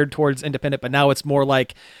more geared towards independent, but now it's more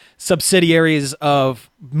like subsidiaries of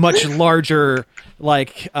much larger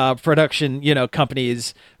production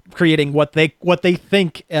companies creating what they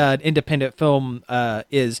think independent film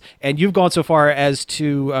is. And you've gone so far as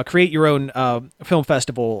to create your own film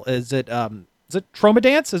festival. Is it Troma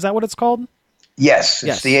Dance? Is that what it's called? Yes,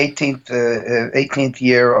 it's the 18th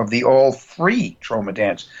year of the all-free Troma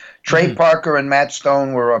Dance. Trey Parker and Matt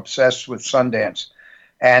Stone were obsessed with Sundance,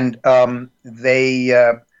 and they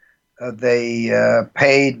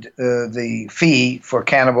paid the fee for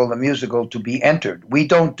Cannibal the Musical to be entered. We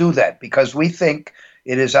don't do that because we think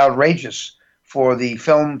it is outrageous for the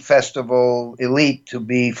film festival elite to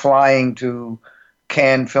be flying to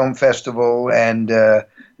Cannes Film Festival and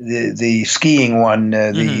the skiing one,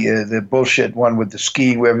 the bullshit one with the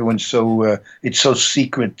skiing where everyone's so it's so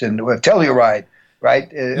secret, and Telluride.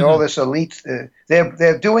 Right, all this elite,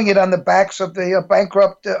 they're doing it on the backs of the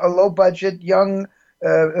bankrupt, low-budget young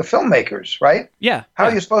filmmakers, right? Yeah. How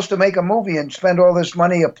are you supposed to make a movie and spend all this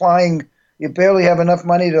money applying? You barely have enough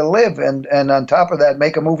money to live, and on top of that,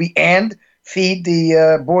 make a movie and feed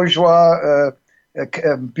the bourgeois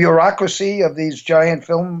bureaucracy of these giant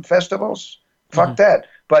film festivals. Fuck that.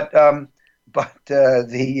 But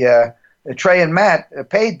Trey and Matt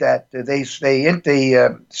paid that. They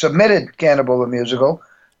submitted Cannibal the Musical,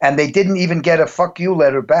 and they didn't even get a fuck you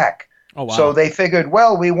letter back. Oh, wow. So they figured,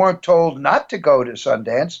 well, we weren't told not to go to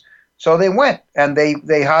Sundance. So they went, and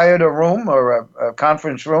they hired a room or a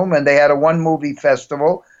conference room, and they had a one-movie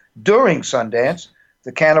festival during Sundance,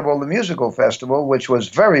 the Cannibal the Musical Festival, which was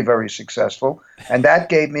very, very successful. And that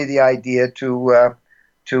gave me the idea to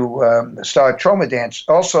start Troma Dance.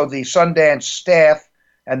 Also, the Sundance staff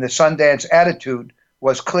and the Sundance attitude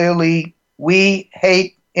was clearly, we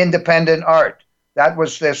hate independent art. That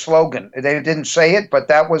was their slogan. They didn't say it, but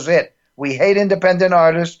that was it. We hate independent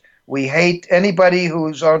artists. We hate anybody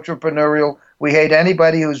who's entrepreneurial. We hate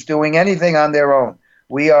anybody who's doing anything on their own.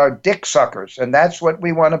 We are dick suckers, and that's what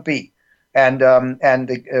we want to be. And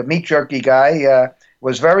the Meat Jerky guy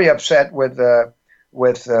was very upset with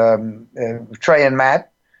Trey and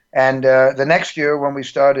Matt. And the next year, when we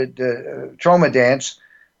started Troma Dance,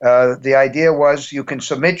 the idea was you can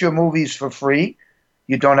submit your movies for free.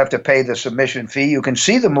 You don't have to pay the submission fee. You can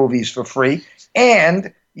see the movies for free,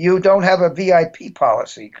 and you don't have a VIP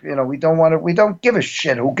policy. You know, we don't give a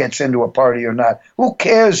shit who gets into a party or not. Who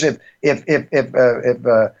cares if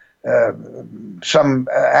some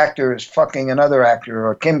actor is fucking another actor,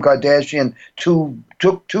 or Kim Kardashian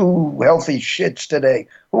took two healthy shits today?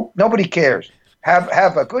 Nobody cares.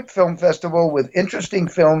 Have a good film festival with interesting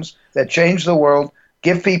films that change the world.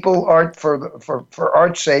 Give people art for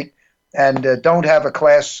art's sake, and don't have a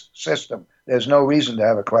class system. There's no reason to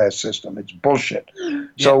have a class system. It's bullshit. Yeah.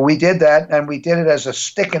 So we did that, and we did it as a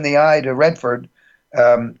stick in the eye to Redford. We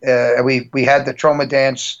had the Troma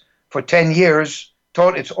Dance for 10 years.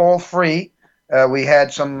 It's all free. We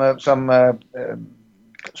had some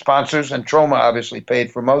sponsors, and Troma obviously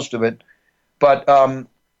paid for most of it. But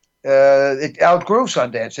it outgrew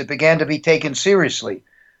Sundance. It began to be taken seriously.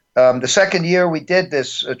 The second year we did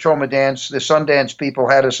this Troma Dance, the Sundance people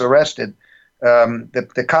had us arrested.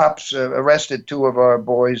 The cops arrested two of our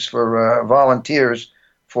boys for volunteers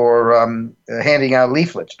for handing out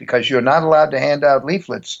leaflets, because you're not allowed to hand out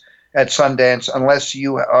leaflets at Sundance unless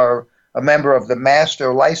you are a member of the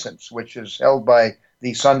master license, which is held by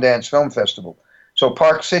the Sundance Film Festival. So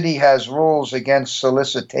Park City has rules against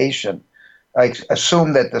solicitation. I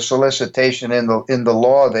assume that the solicitation in the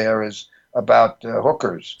law there is about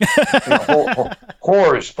hookers,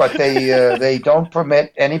 whores, but they don't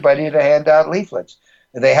permit anybody to hand out leaflets.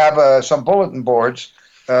 They have some bulletin boards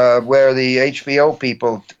where the HBO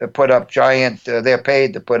people put up giant, they're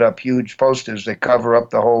paid to put up huge posters that cover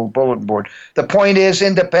up the whole bulletin board. The point is,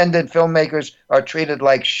 independent filmmakers are treated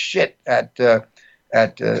like shit at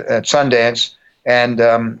Sundance, and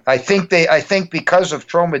I think because of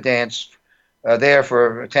Troma Dance there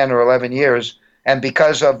for 10 or 11 years, and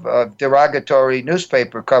because of derogatory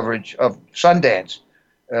newspaper coverage of Sundance.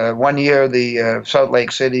 One year, the Salt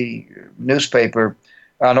Lake City newspaper,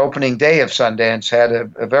 on opening day of Sundance, had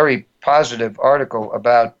a very positive article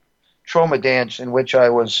about Troma Dance, in which I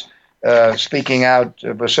was speaking out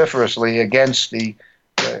vociferously against the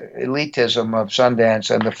elitism of Sundance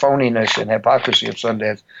and the phoniness and hypocrisy of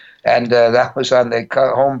Sundance. And that was on the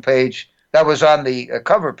homepage. That was on the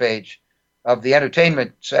cover page of the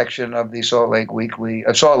entertainment section of the Salt Lake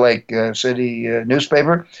City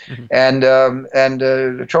newspaper. Mm-hmm. And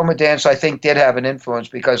Troma Dance, I think, did have an influence,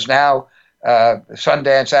 because now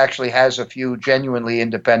Sundance actually has a few genuinely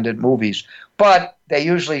independent movies. But they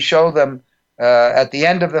usually show them at the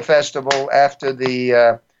end of the festival, after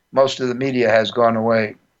the most of the media has gone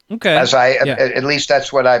away. Okay. At least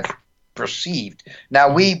that's what I've perceived.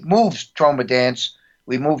 Now, we moved Troma Dance.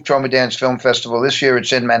 We moved Troma Dance Film Festival. This year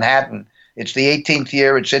it's in Manhattan. It's the 18th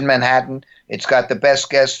year. It's in Manhattan. It's got the best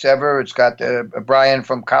guests ever. It's got Brian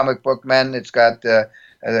from Comic Book Men. It's got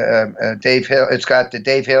Dave Hill. It's got the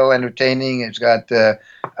Dave Hill entertaining. It's got the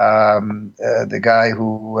guy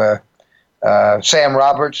who Sam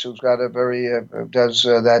Roberts, who's got a very does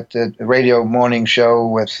that radio morning show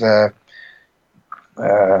with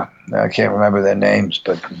I can't remember their names,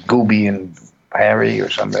 but Gooby and Harry or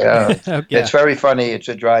something. Yeah. It's very funny. It's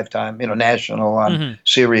a drive time, national on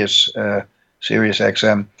Sirius XM.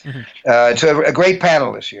 Mm-hmm. It's a great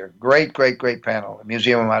panel this year. Great panel. The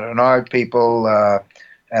Museum of Modern Art people, a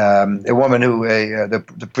woman who,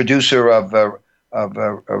 the producer of the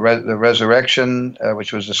Resurrection,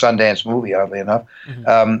 which was the Sundance movie, oddly enough.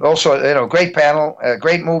 Mm-hmm. Also, great panel,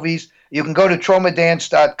 great movies. You can go to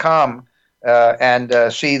tromadance.com. And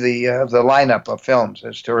see the lineup of films.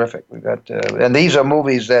 It's terrific. We've got, and these are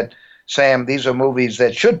movies that Sam, these are movies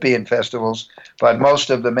that should be in festivals, but most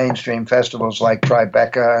of the mainstream festivals like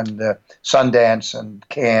Tribeca and Sundance and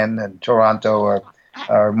Cannes and Toronto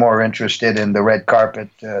are more interested in the red carpet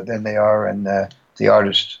than they are in the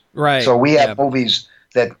artists. Right. So we have movies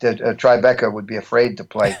that Tribeca would be afraid to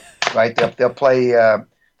play. Right? They'll play.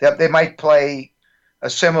 They might play a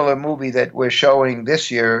similar movie that we're showing this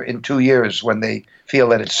year in 2 years when they feel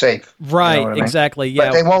that it's safe. Right. You know what I mean? Exactly. Yeah.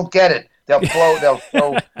 But they won't get it. They'll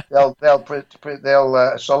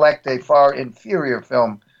they'll select a far inferior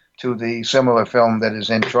film to the similar film that is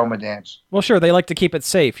in Trauma Dance. Well, sure. They like to keep it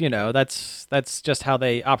safe. That's just how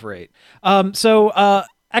they operate.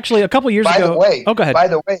 Actually, a couple years ago. Go ahead. By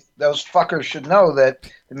the way, those fuckers should know that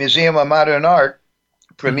the Museum of Modern Art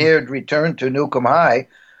premiered Return to Nukem High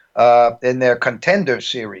in their Contender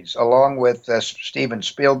series, along with Steven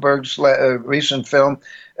Spielberg's recent film,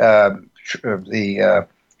 the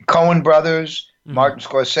Coen Brothers, Martin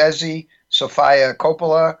Scorsese, Sofia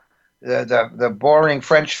Coppola, the boring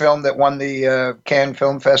French film that won the Cannes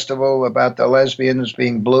Film Festival about the lesbians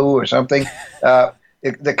being blue or something.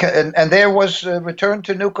 And there was Return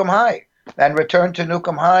to Nukem High. And Return to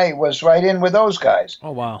Nukem High was right in with those guys.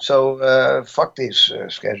 Oh, wow. So fuck these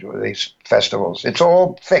these festivals. It's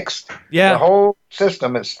all fixed. Yeah. The whole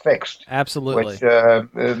system is fixed. Absolutely.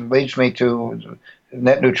 Which leads me to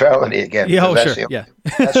net neutrality again. Yeah, oh, That's sure.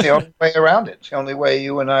 That's the only way around it. It's the only way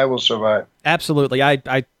you and I will survive. Absolutely.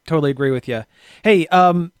 I totally agree with you. Hey,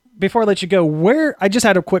 before I let you go, I just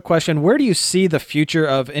had a quick question. Where do you see the future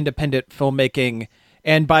of independent filmmaking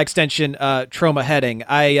and by extension, Troma heading?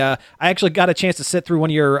 I actually got a chance to sit through one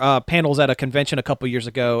of your panels at a convention a couple years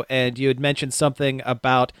ago, and you had mentioned something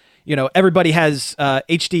about, everybody has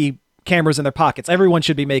HD cameras in their pockets. Everyone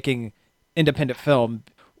should be making independent film.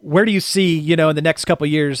 Where do you see, in the next couple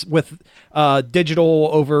of years with digital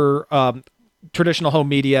over traditional home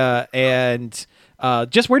media, and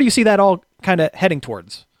just where do you see that all kind of heading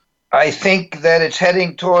towards? I think that it's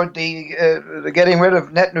heading toward the getting rid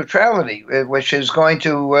of net neutrality, which is going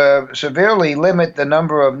to severely limit the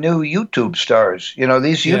number of new YouTube stars.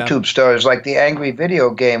 These YouTube stars, like the angry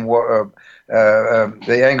video game nerd.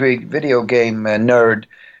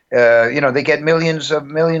 They get millions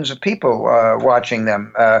of people watching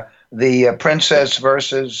them. The princess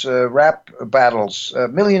versus rap battles,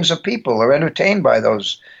 millions of people are entertained by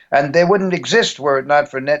those, and they wouldn't exist were it not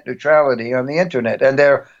for net neutrality on the internet. And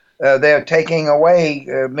they're taking away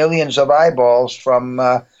millions of eyeballs from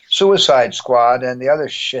Suicide Squad and the other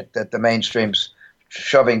shit that the mainstream's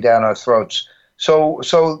shoving down our throats.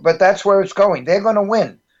 But that's where it's going. They're going to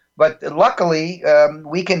win. But luckily,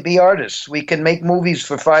 we can be artists. We can make movies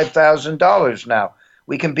for $5,000 now.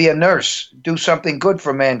 We can be a nurse, do something good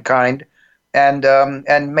for mankind, and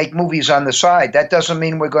make movies on the side. That doesn't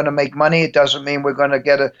mean we're going to make money. It doesn't mean we're going to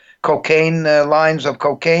get cocaine lines of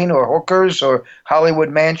cocaine or hookers or Hollywood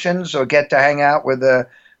mansions or get to hang out with the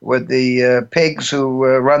pigs who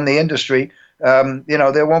run the industry.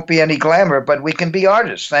 There won't be any glamour, but we can be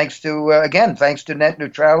artists thanks to net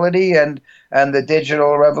neutrality and the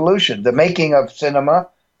digital revolution. The making of cinema,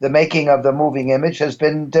 the making of the moving image has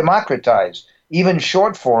been democratized. Even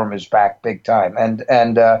short form is back big time.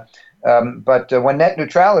 But when net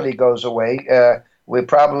neutrality goes away, we're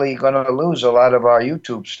probably going to lose a lot of our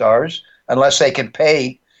YouTube stars unless they can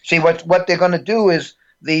pay. See, what they're going to do is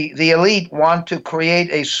the elite want to create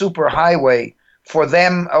a super highway for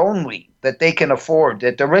them only that they can afford,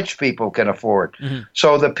 that the rich people can afford. Mm-hmm.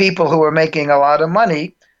 So the people who are making a lot of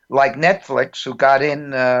money, like Netflix, who got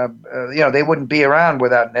in, they wouldn't be around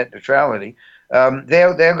without net neutrality.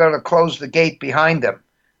 They're going to close the gate behind them.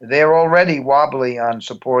 They're already wobbly on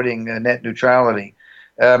supporting net neutrality.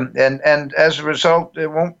 And as a result, there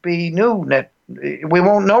won't be we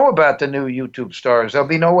won't know about the new YouTube stars. There'll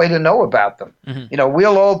be no way to know about them. Mm-hmm.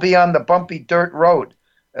 We'll all be on the bumpy dirt road.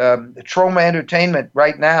 The Troma Entertainment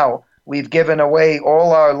right now, we've given away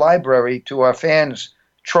all our library to our fans.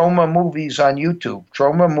 Troma Movies on YouTube.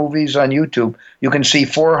 Troma Movies on YouTube. You can see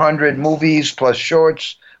 400 movies plus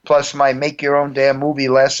shorts, plus my make your own damn movie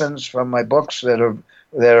lessons from my books that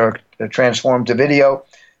are transformed to video.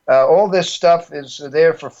 All this stuff is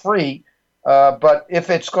there for free, but if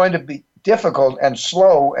it's going to be difficult and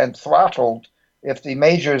slow and throttled, if the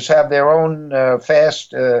majors have their own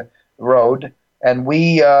fast road, and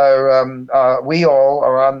we all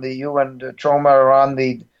are on you and Troma are on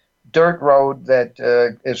the dirt road that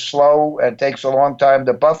is slow and takes a long time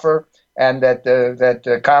to buffer, and that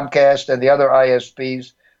Comcast and the other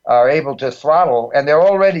ISPs are able to throttle, and they're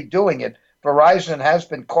already doing it. Verizon has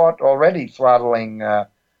been caught already throttling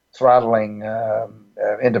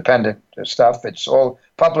independent stuff. It's all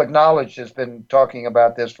public knowledge. Has been talking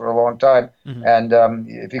about this for a long time. And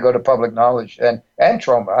if you go to public knowledge and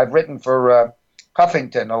Troma, I've written for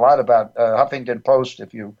Huffington a lot about Huffington Post.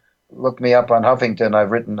 If you look me up on Huffington,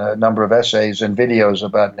 I've written a number of essays and videos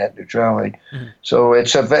about net neutrality. So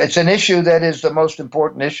it's an issue that is the most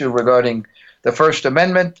important issue regarding the First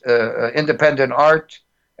Amendment, independent art,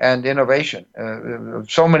 and innovation.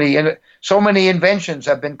 So many inventions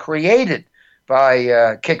have been created by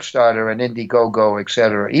Kickstarter and Indiegogo,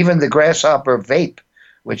 etc. Even the grasshopper vape,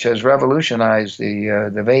 which has revolutionized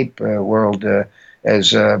the vape world,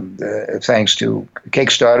 as thanks to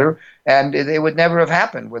Kickstarter, and it would never have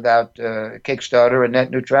happened without Kickstarter and net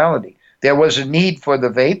neutrality. There was a need for the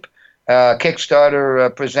vape.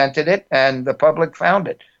 Kickstarter presented it, and the public found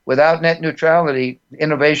it. Without net neutrality,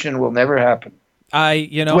 innovation will never happen.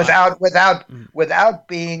 Without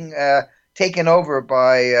being taken over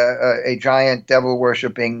by a giant devil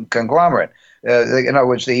worshipping conglomerate. In other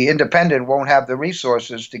words, the independent won't have the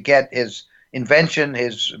resources to get his invention,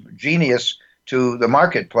 his genius, to the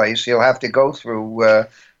marketplace. He'll have to go through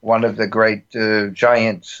one of the great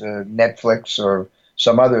giants, Netflix or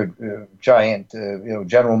some other giant,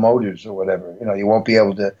 General Motors or whatever. You won't be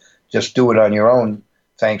able to just do it on your own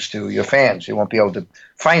thanks to your fans. You won't be able to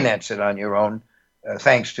finance it on your own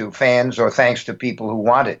thanks to fans or thanks to people who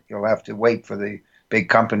want it. You'll have to wait for the big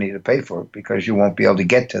company to pay for it because you won't be able to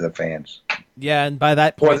get to the fans. Yeah, and by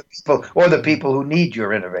that point, or the people who need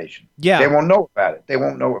your innovation. Yeah, they won't know about it. They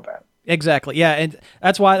won't know about it. Exactly. Yeah, and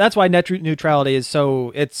that's why net neutrality is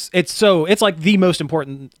so it's like the most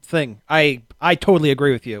important thing. I totally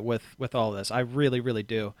agree with you with all this. I really, really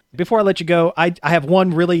do. Before I let you go, I have one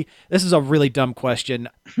this is a really dumb question.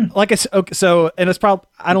 Like I said, okay, so, and it's probably,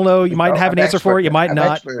 I don't know, you might have an answer for it, you might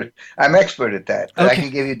not. I'm expert at that. Okay. I can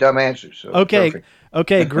give you dumb answers. So okay. Perfect.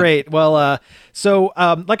 Okay, great. Well,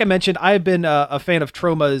 like I mentioned, I've been a fan of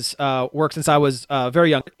Troma's work since I was very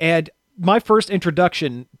young, and my first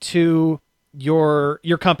introduction to your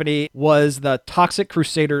company was the Toxic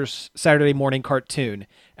Crusaders Saturday morning cartoon,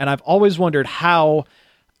 and I've always wondered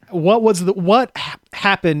what's the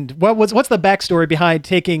backstory behind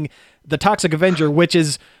taking the Toxic Avenger, which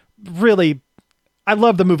is really, I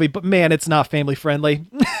love the movie, but man, it's not family friendly,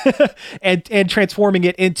 and transforming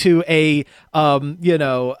it into a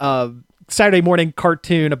Saturday morning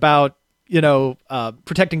cartoon about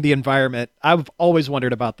protecting the environment. I've always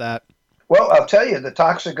wondered about that. Well, I'll tell you, the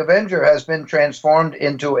Toxic Avenger has been transformed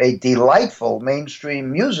into a delightful mainstream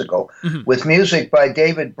musical with music by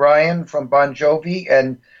David Bryan from Bon Jovi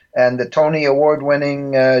and the Tony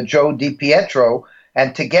Award-winning Joe DiPietro.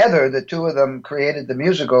 And together, the two of them created the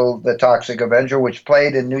musical, The Toxic Avenger, which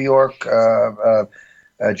played in New York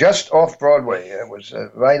just off Broadway. It was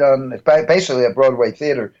right on, basically a Broadway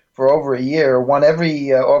theater for over a year, won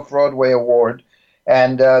every off-Broadway award.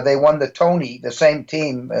 And they won the Tony, the same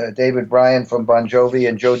team, David Bryan from Bon Jovi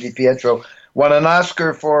and Joe DiPietro, won an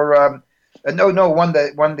Oscar for,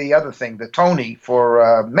 won the other thing, the Tony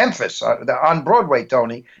for Memphis, the on-Broadway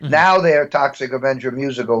Tony. Now their Toxic Avenger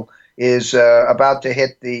musical is about to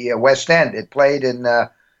hit the West End. It played in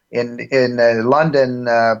London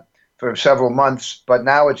for several months, but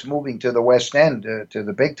now it's moving to the West End, to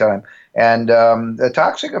the big time. And the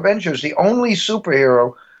Toxic Avenger is the only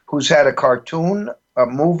superhero who's had a cartoon, a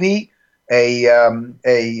movie, a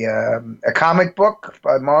comic book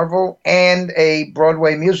by Marvel, and a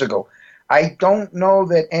Broadway musical. I don't know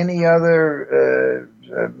that any other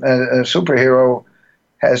superhero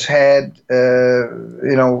has had,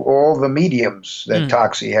 all the mediums that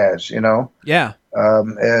Toxie has, Yeah.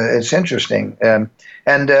 It's interesting.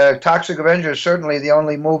 And Toxic Avenger is certainly the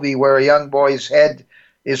only movie where a young boy's head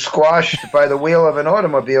is squashed by the wheel of an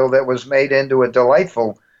automobile that was made into a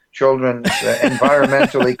delightful children's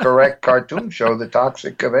environmentally correct cartoon show, The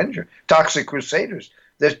Toxic Avenger, Toxic Crusaders.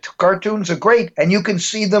 The cartoons are great, and you can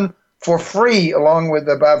see them for free along with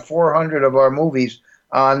about 400 of our movies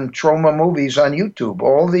on Troma Movies on YouTube.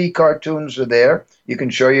 All the cartoons are there. You can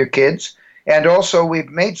show your kids. And also, we've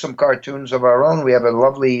made some cartoons of our own. We have a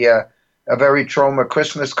lovely, a very Troma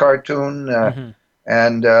Christmas cartoon.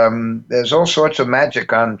 And there's all sorts of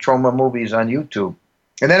magic on Troma Movies on YouTube.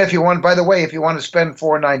 And then if you want, by the way, if you want to spend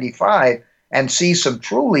 $4.95 and see some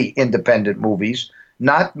truly independent movies,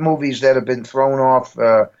 not movies that have been thrown off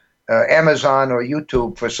Amazon or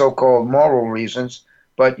YouTube for so-called moral reasons,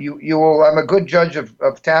 but you will, I'm a good judge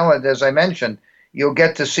of talent, as I mentioned. You'll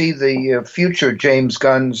get to see the future James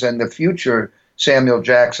Gunns and the future Samuel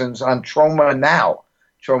Jacksons on Troma Now.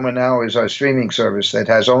 Troma Now is our streaming service that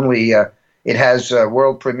has only, it has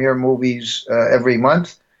world premiere movies every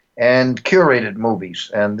month, and curated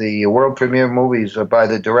movies. And the world premiere movies by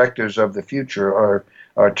the directors of the future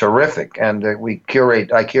are terrific. And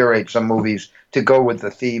I curate some movies to go with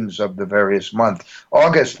the themes of the various month.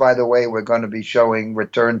 August, by the way, we're going to be showing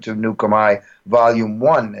Return to Nukem High Volume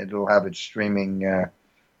 1. It'll have its streaming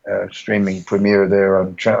premiere there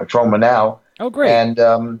on Troma Now. Oh, great. And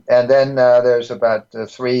then there's about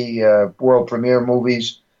 3 world premiere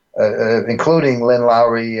movies, including Lynn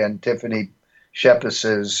Lowry and Tiffany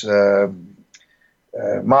Shepus's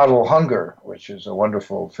Model Hunger, which is a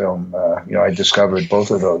wonderful film. I discovered both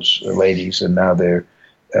of those ladies, and now they're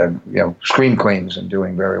scream queens and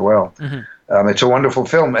doing very well. Mm-hmm. It's a wonderful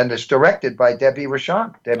film, and it's directed by Debbie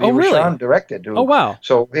Rochon. Debbie Rochon directed. Oh, wow.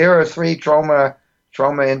 So here are 3 Troma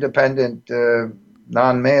independent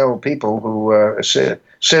non-male people who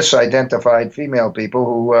cis-identified female people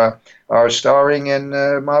who are starring in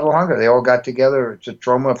Model Hunger. They all got together. It's a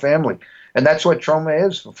Troma family. And that's what Troma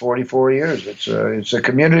is for 44 years. It's a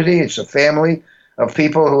community. It's a family of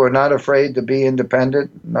people who are not afraid to be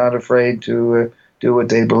independent, not afraid to do what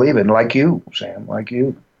they believe in, like you, Sam, like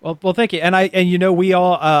you. Well, thank you. And we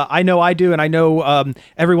all, I know I do, and I know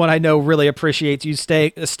everyone I know really appreciates you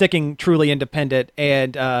sticking truly independent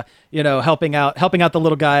and helping out the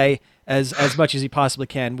little guy as much as he possibly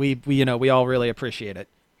can. We all really apprate it.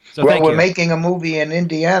 So well, we're making a movie in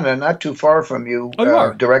Indiana, not too far from you,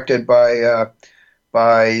 directed by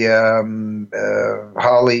Heidi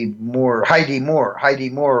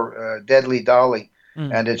Moore, Deadly Dolly.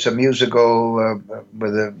 And it's a musical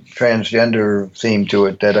with a transgender theme to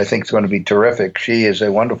it that I think is going to be terrific. She is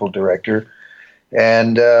a wonderful director.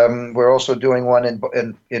 And we're also doing one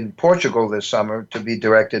in Portugal this summer to be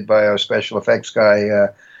directed by our special effects guy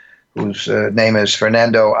whose name is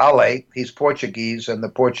Fernando Ale. He's Portuguese, and the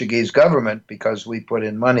Portuguese government, because we put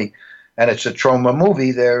in money, and it's a Troma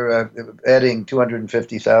movie, they're adding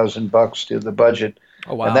 $250,000 to the budget.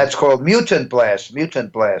 Oh, wow. And that's called Mutant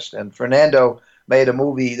Blast. And Fernando made a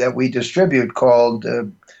movie that we distribute called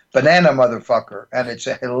Banana Motherfucker, and it's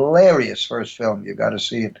a hilarious first film. You got to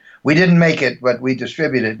see it. We didn't make it, but we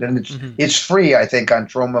distribute it, and it's free, I think, on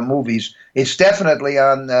Troma Movies. It's definitely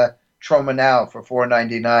on Troma Now for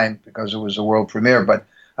 $4.99 because it was a world premiere, but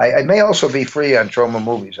it may also be free on Troma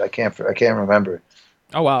Movies. I can't remember.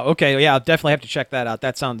 Oh wow! Okay, yeah, I'll definitely have to check that out.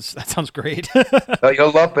 That sounds great.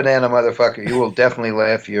 You'll love Banana Motherfucker. You will definitely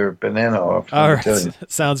laugh your banana off. All right,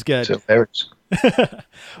 sounds good. It's hilarious.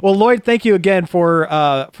 Well, Lloyd, thank you again for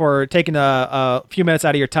taking a few minutes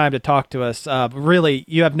out of your time to talk to us. Really,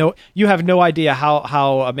 you have no idea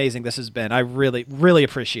how amazing this has been. I really, really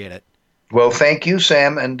appreciate it. Well, thank you,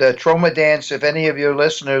 Sam. And Troma Dance, if any of your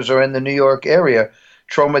listeners are in the New York area,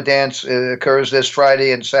 Troma Dance occurs this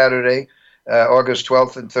Friday and Saturday, August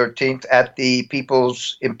 12th and 13th, at the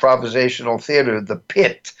People's Improvisational Theater, The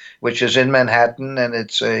Pit, which is in Manhattan, and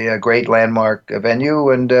it's a great landmark venue.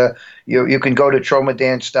 And you can go to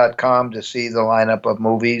tromadance.com to see the lineup of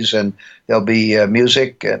movies, and there'll be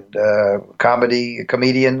music and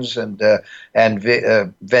comedians, and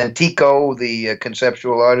Ventico, the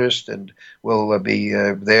conceptual artist, and will be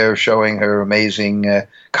there showing her amazing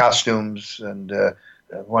costumes and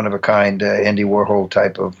one-of-a-kind Andy Warhol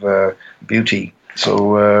type of beauty.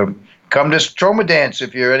 So come to Troma Dance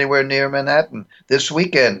if you're anywhere near Manhattan this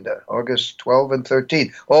weekend, August 12 and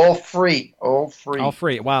 13. All free. All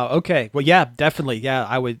free. Wow. Okay. Well, yeah, definitely. Yeah,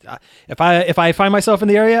 I would. If I find myself in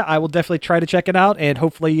the area, I will definitely try to check it out, and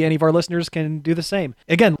hopefully any of our listeners can do the same.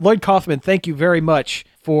 Again, Lloyd Kaufman, thank you very much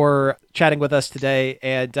for chatting with us today,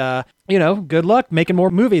 and good luck making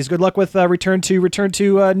more movies. Good luck with Return to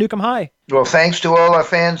Nukem High. Well, thanks to all our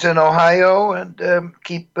fans in Ohio, and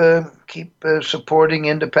keep supporting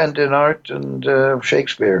independent art and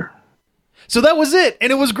Shakespeare. So that was it,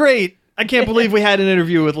 and it was great. I can't believe we had an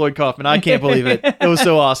interview with Lloyd Kaufman. I can't believe it. It was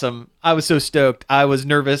so awesome. I was so stoked. I was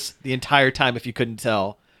nervous the entire time, if you couldn't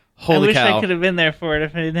tell. Holy cow. I wish I could have been there for it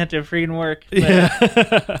if I didn't have to freaking work. But...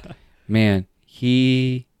 Yeah. Man,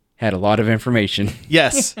 he had a lot of information.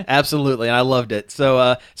 Yes, absolutely, and I loved it.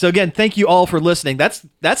 So again, thank you all for listening. That's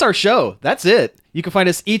our show. That's it. You can find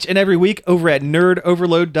us each and every week over at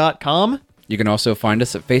nerdoverload.com. You can also find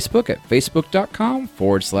us at Facebook at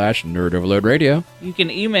facebook.com/nerdoverloadradio. You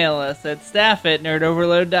can email us at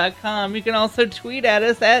staff@nerdoverload.com. You can also tweet at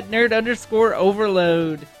us at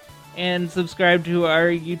nerd_overload. And subscribe to our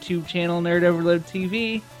YouTube channel, Nerd Overload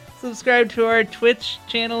TV. Subscribe to our Twitch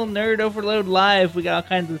channel, Nerd Overload Live. We got all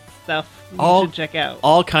kinds of stuff you should check out.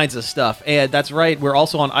 All kinds of stuff. And that's right, we're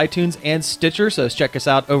also on iTunes and Stitcher, so check us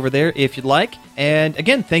out over there if you'd like. And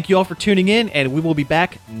again, thank you all for tuning in, and we will be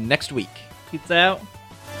back next week. Peace out.